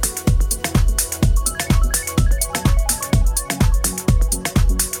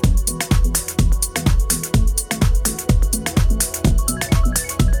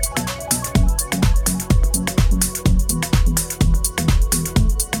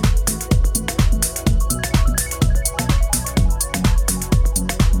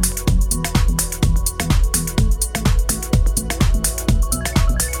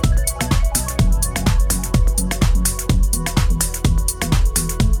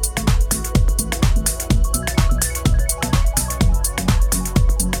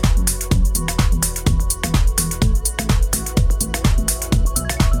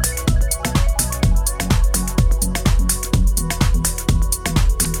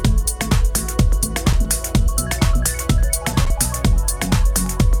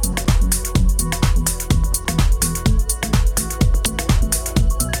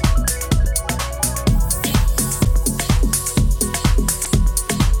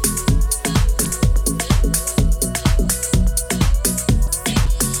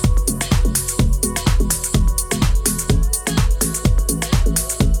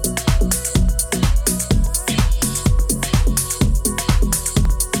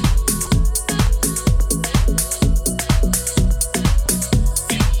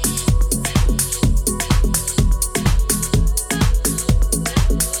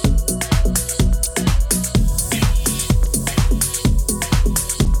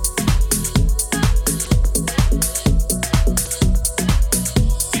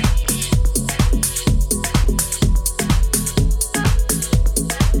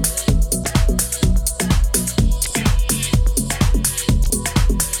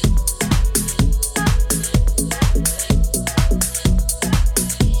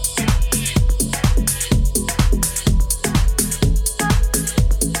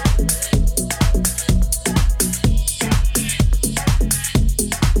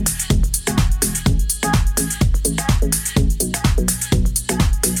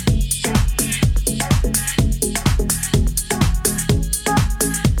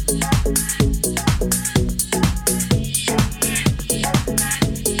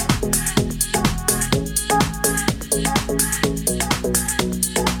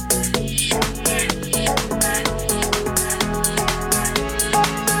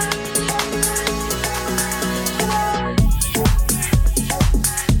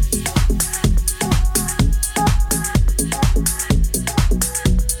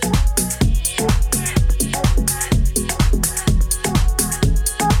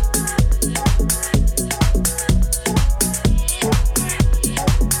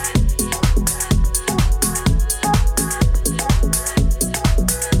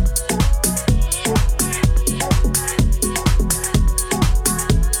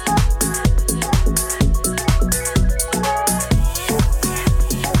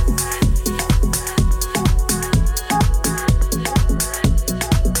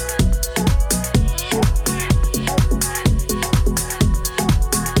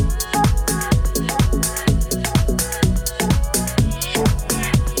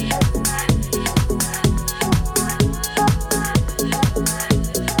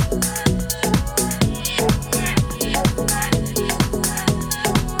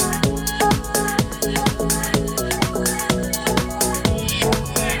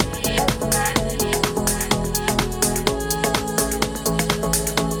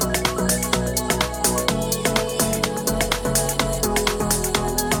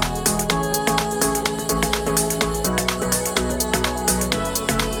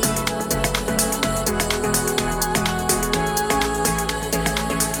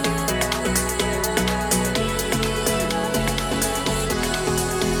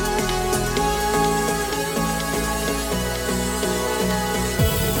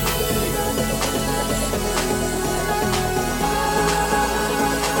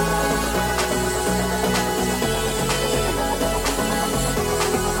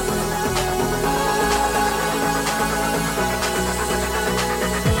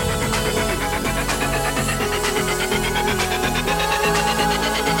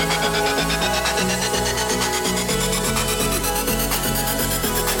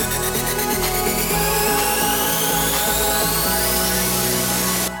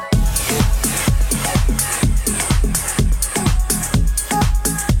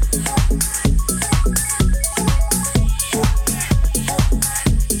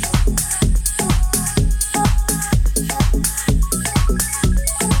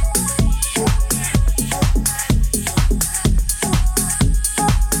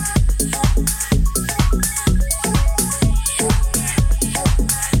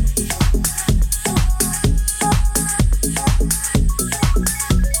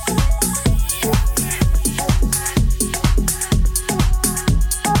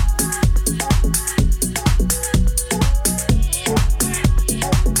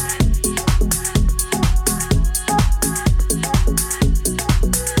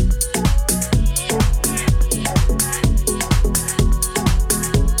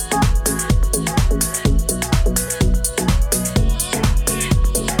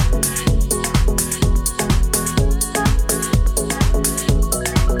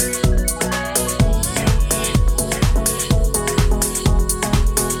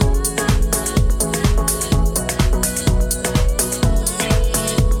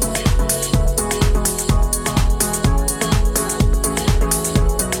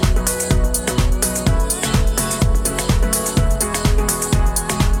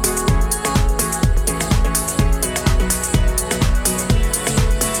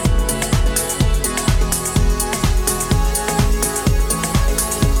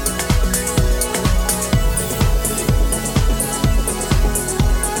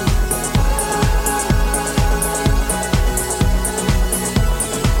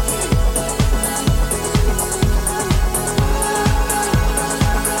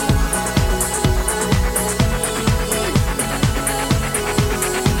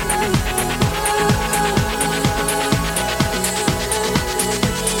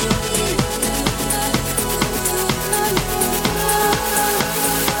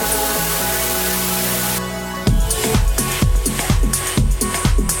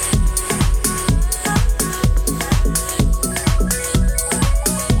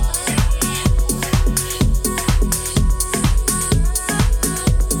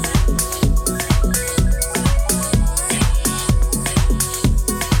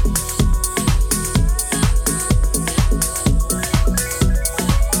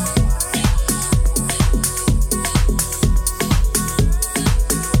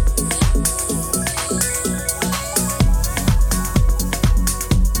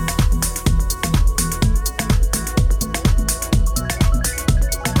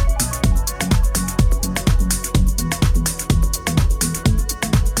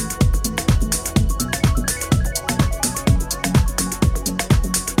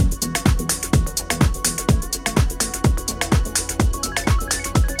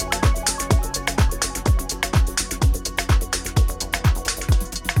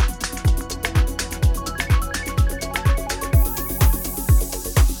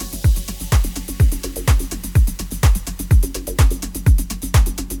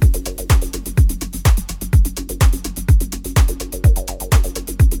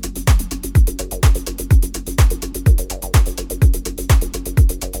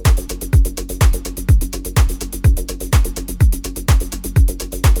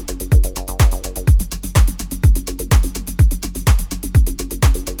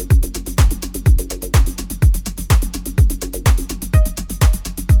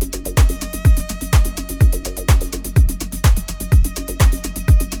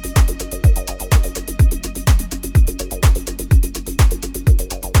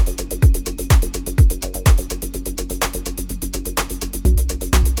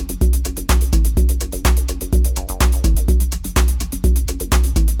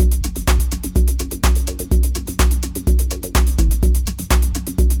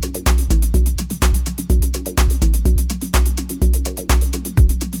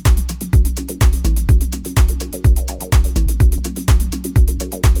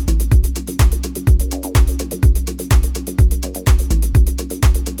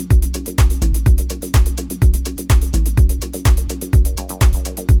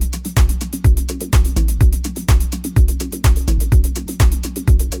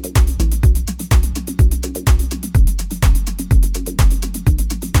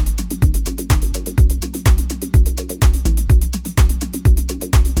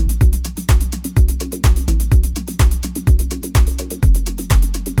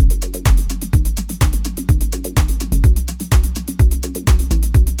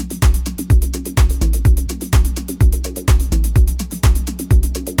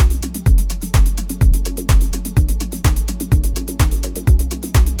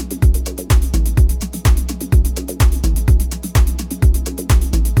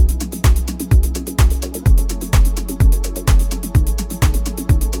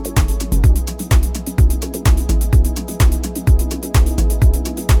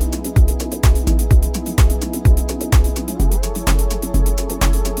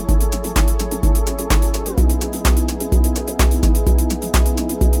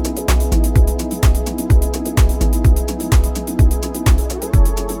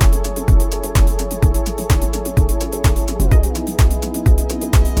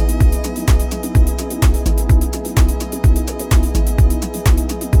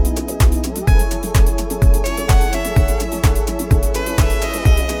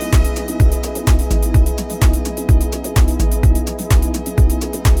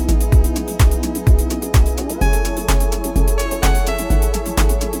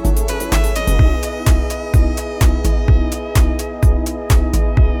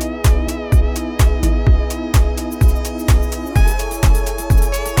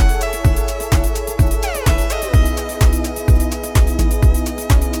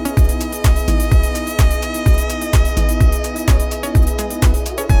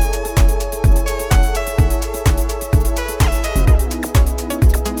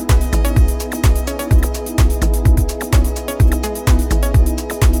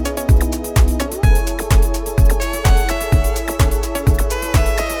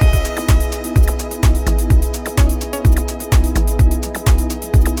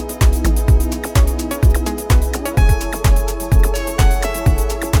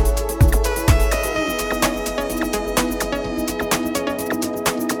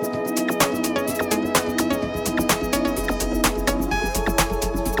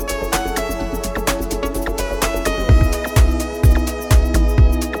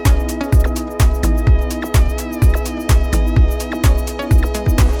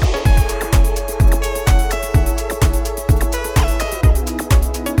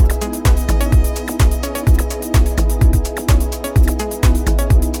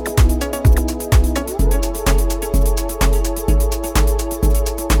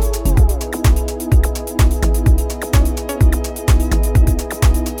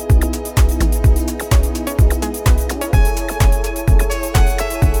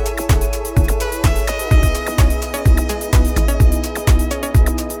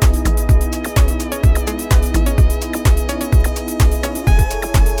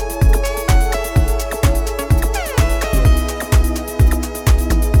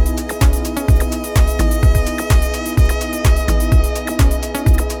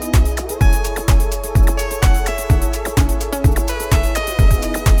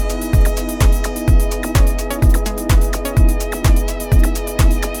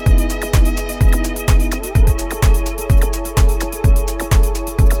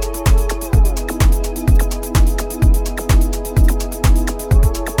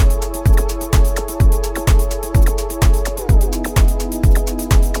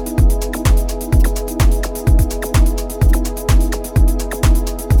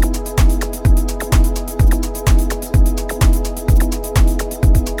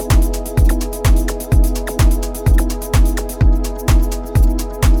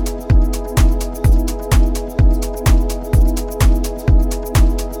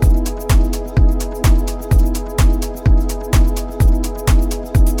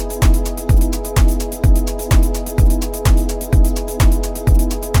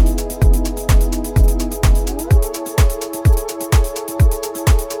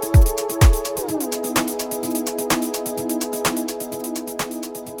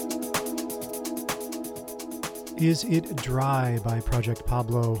 Is It Dry by Project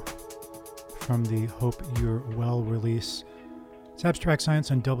Pablo from the Hope You're Well release. It's Abstract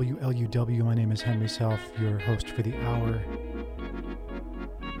Science on WLUW. My name is Henry Self, your host for the hour.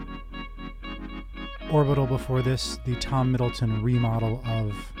 Orbital before this, the Tom Middleton remodel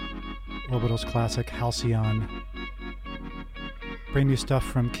of Orbital's classic Halcyon. Brand new stuff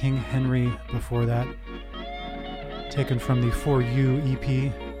from King Henry before that, taken from the For You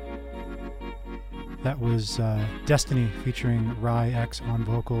EP. That was Destiny featuring Rye X on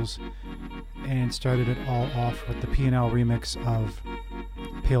vocals, and started it all off with the P&L remix of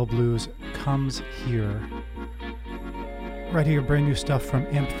Pale Blues Comes Here. Right here, brand new stuff from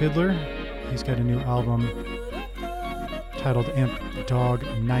Amp Fiddler. He's got a new album titled Amp Dog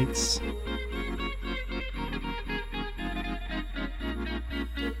Nights.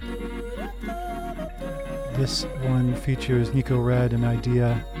 This one features Nico Red and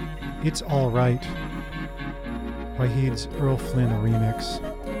Idea, It's Alright, Wahid's Earl Flynn remix.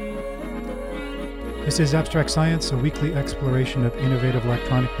 This is Abstract Science, a weekly exploration of innovative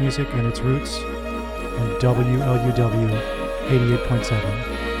electronic music and its roots on WLUW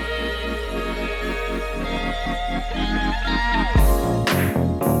 88.7.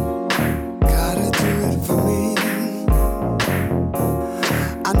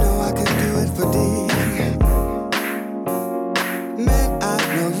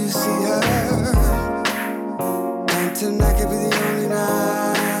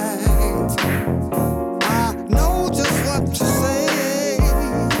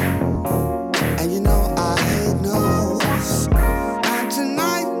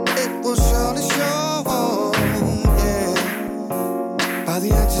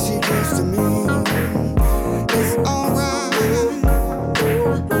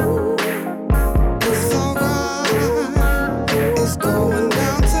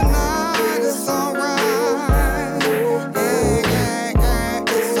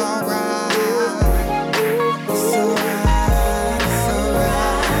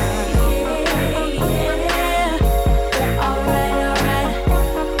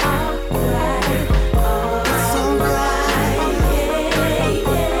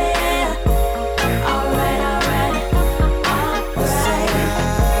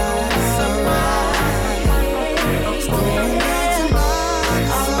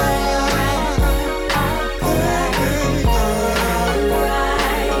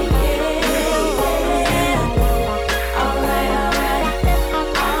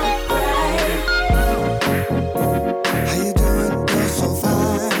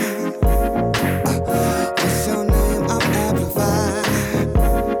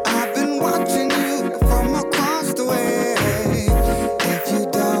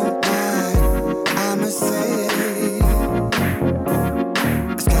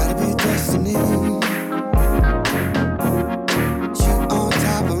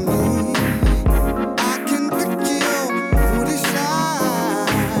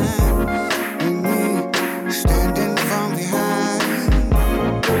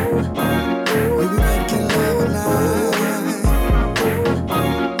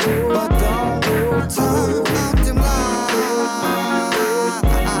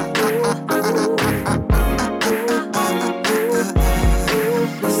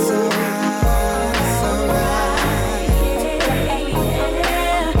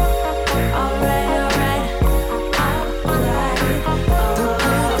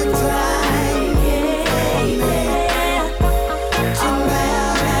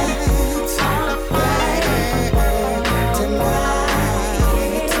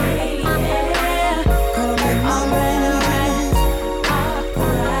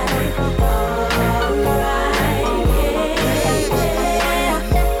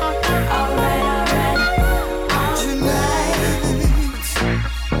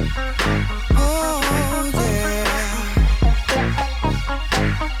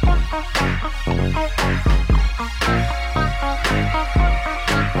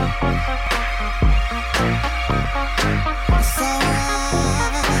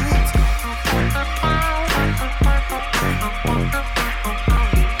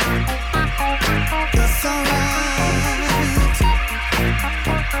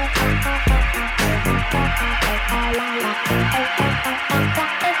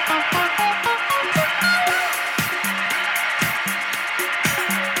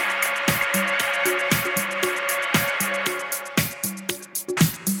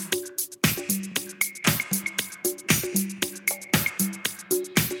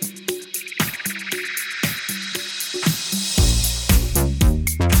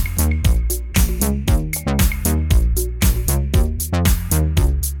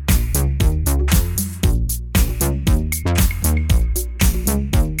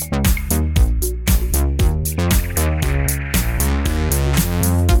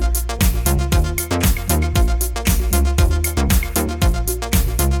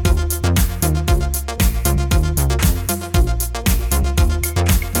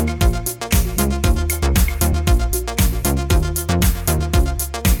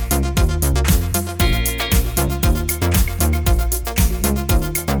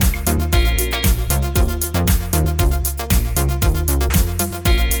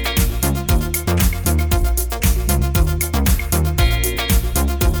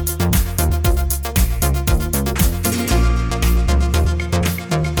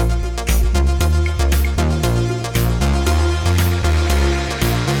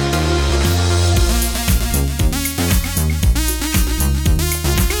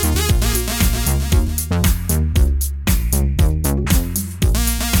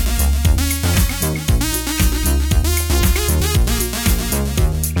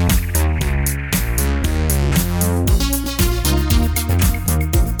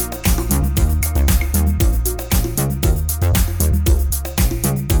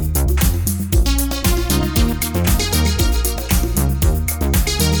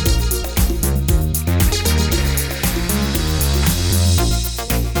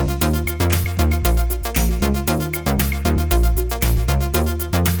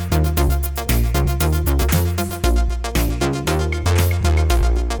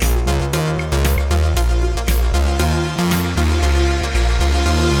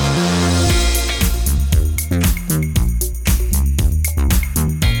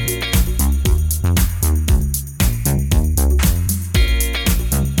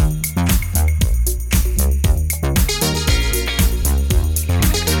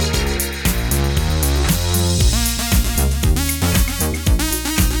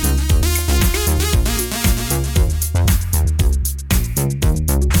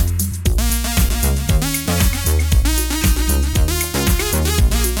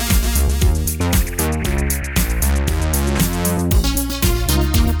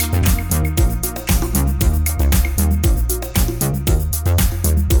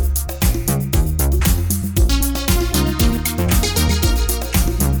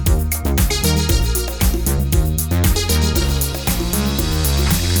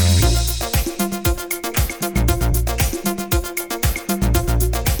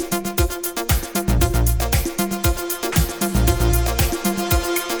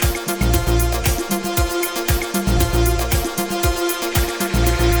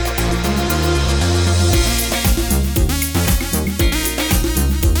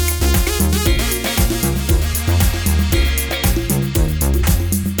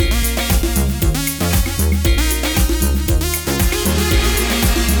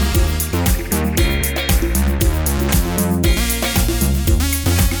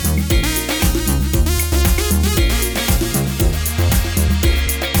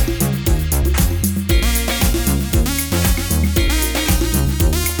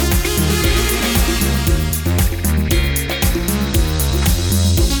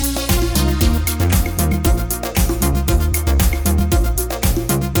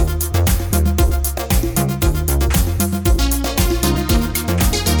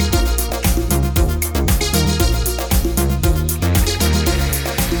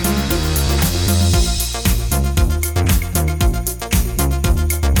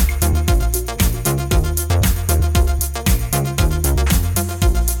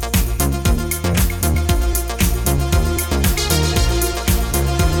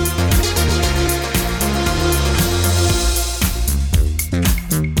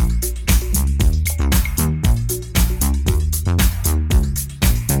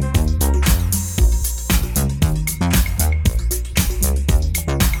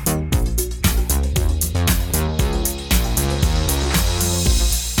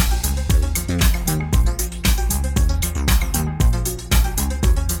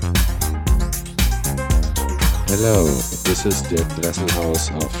 Hello, this is Dirk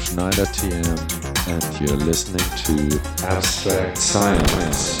Dresselhaus of Schneider TM, and you're listening to Abstract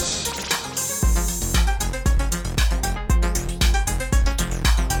Science.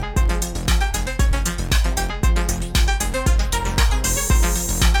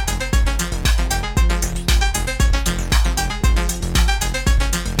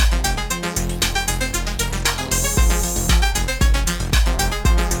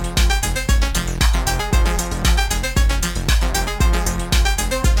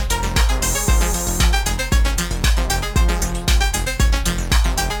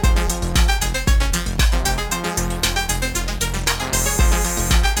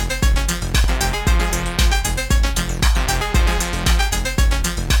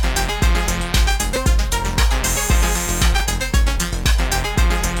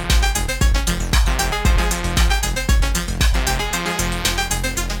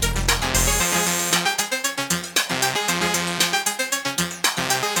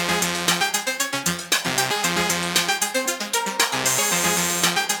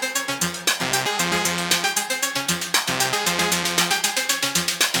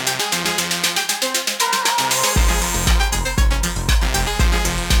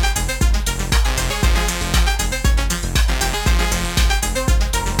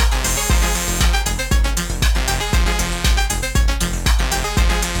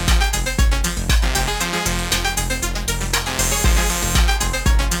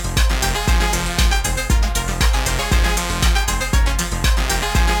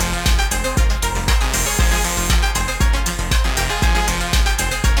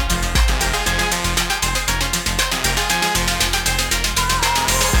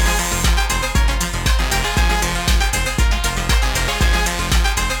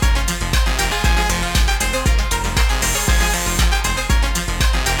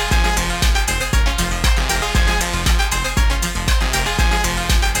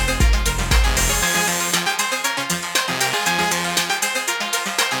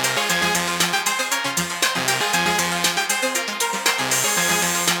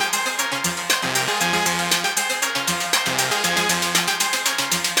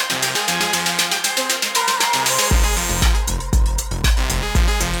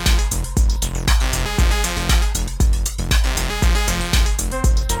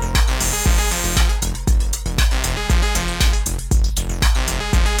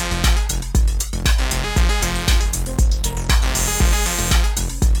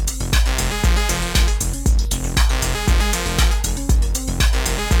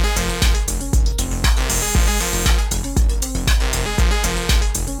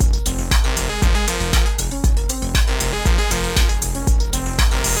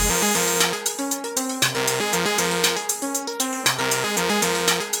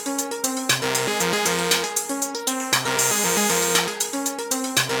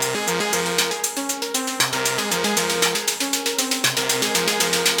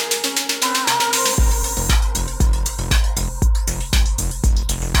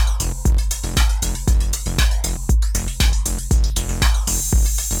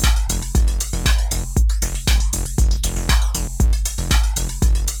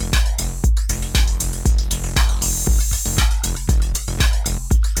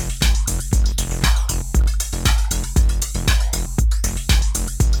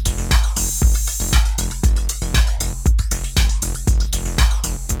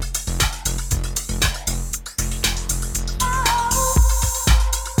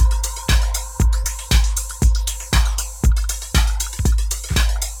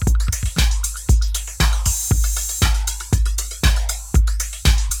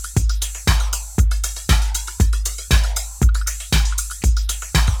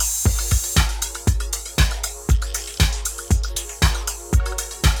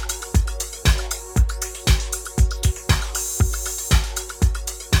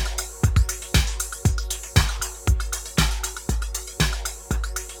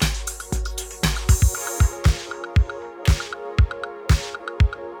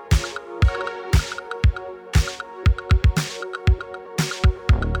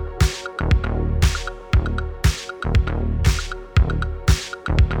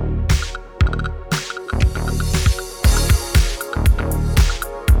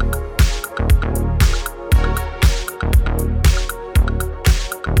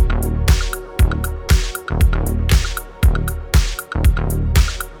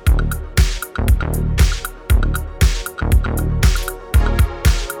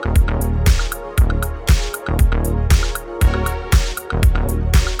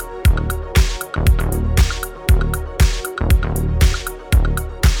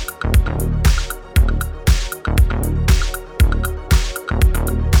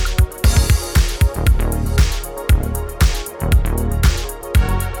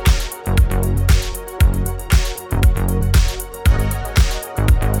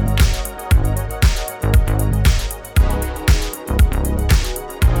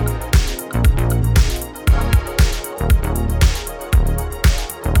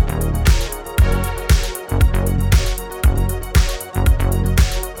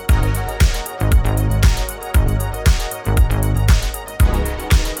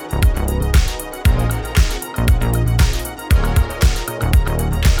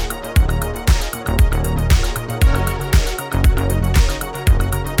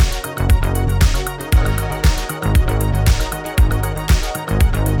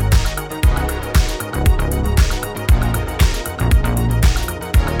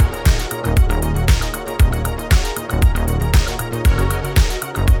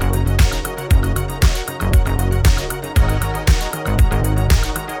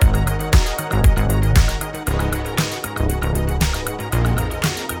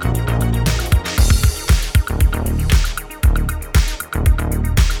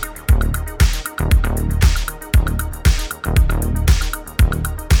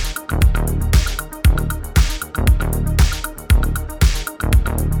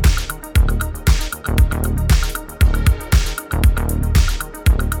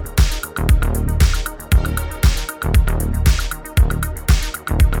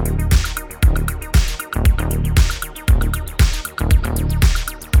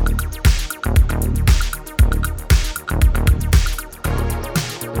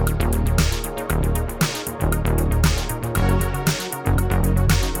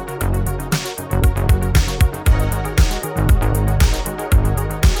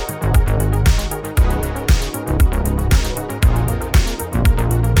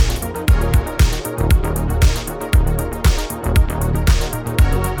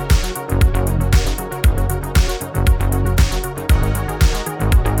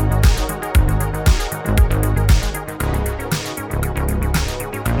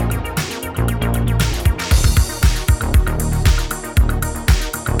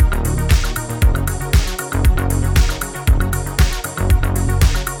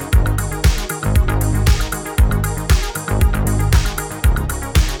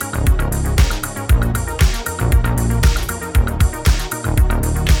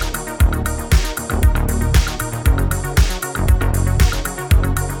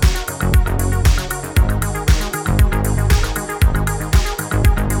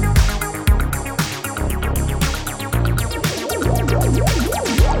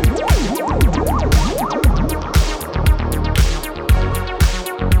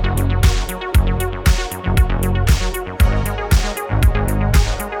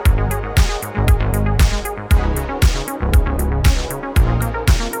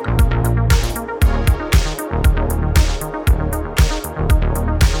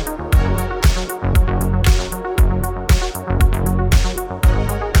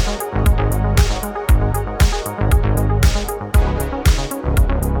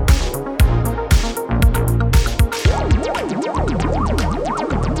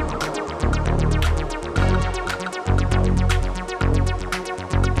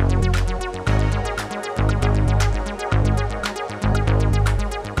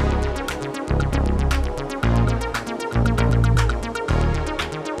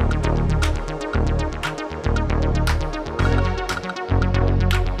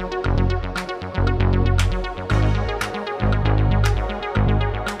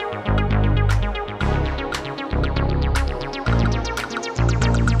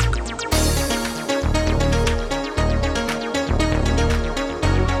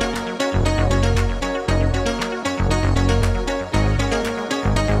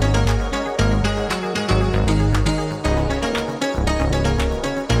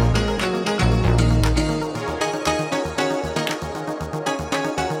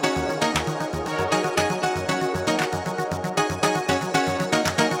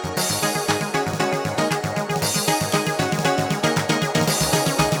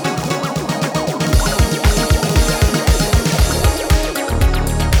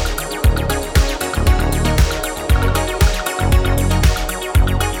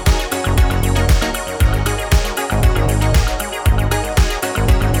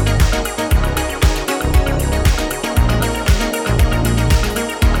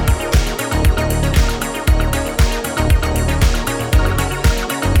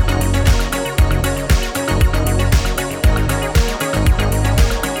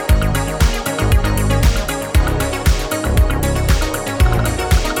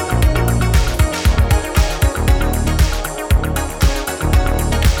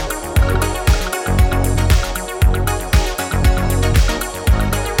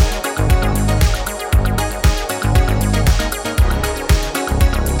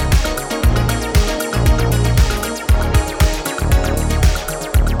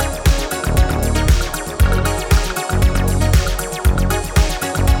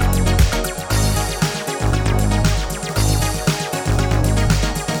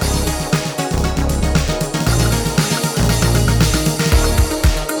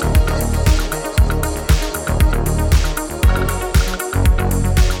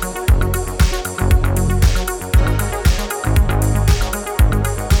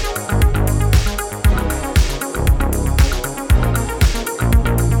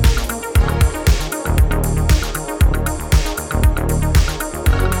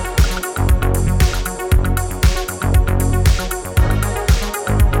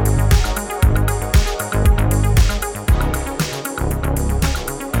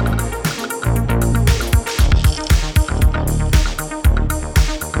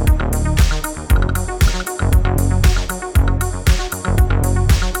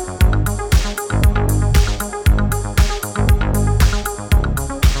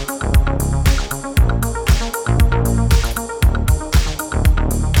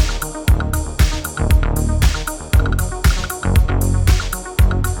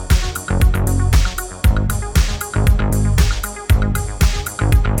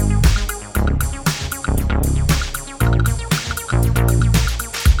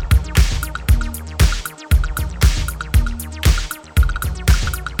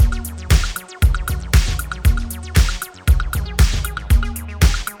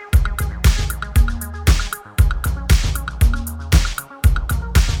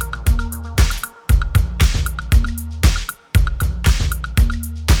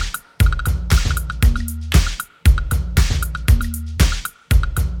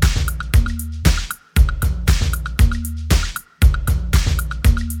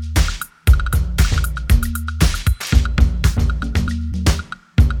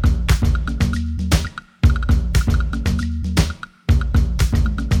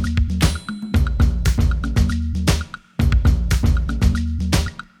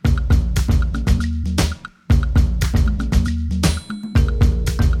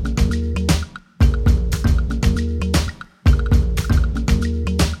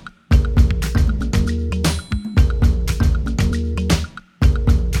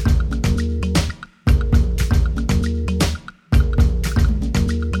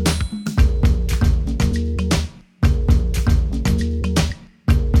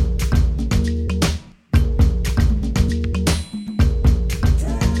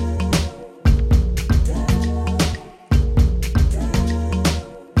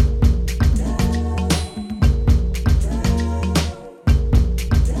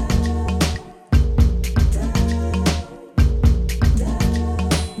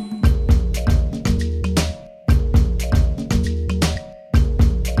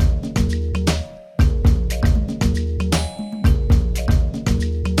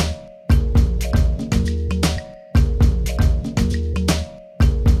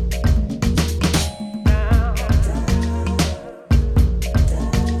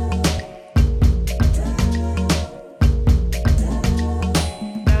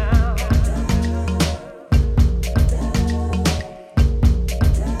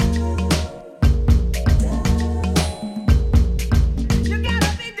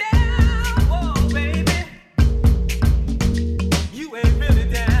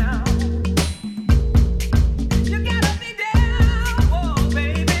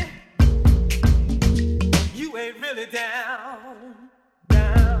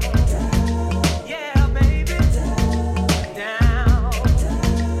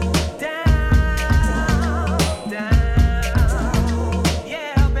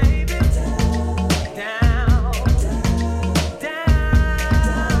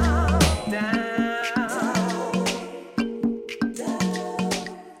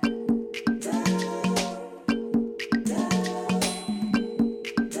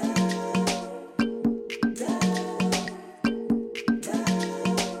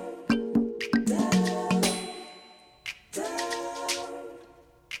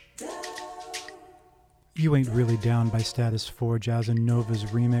 You Ain't Really Down by Status 4, Jazz and Nova's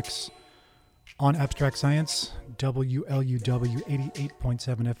remix on Abstract Science, WLUW 88.7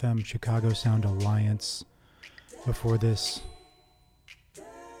 FM, Chicago Sound Alliance. Before this,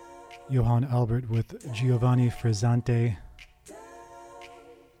 Johann Albert with Giovanni Frizzante.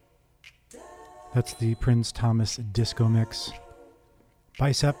 That's the Prince Thomas disco mix.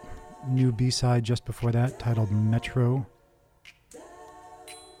 Bicep, new B-side just before that, titled Metro.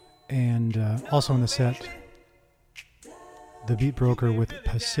 And also in the set, the Beat Broker with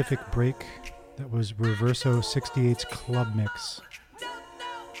Pacific Break. That was Reverso 68's club mix.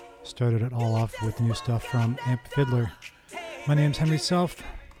 Started it all off with new stuff from Amp Fiddler. My name's Henry Self.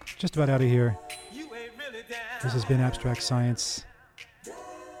 Just about out of here. This has been Abstract Science,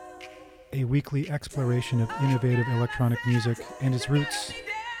 a weekly exploration of innovative electronic music and its roots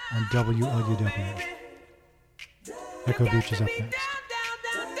on WLUW. Echo Beach is up next.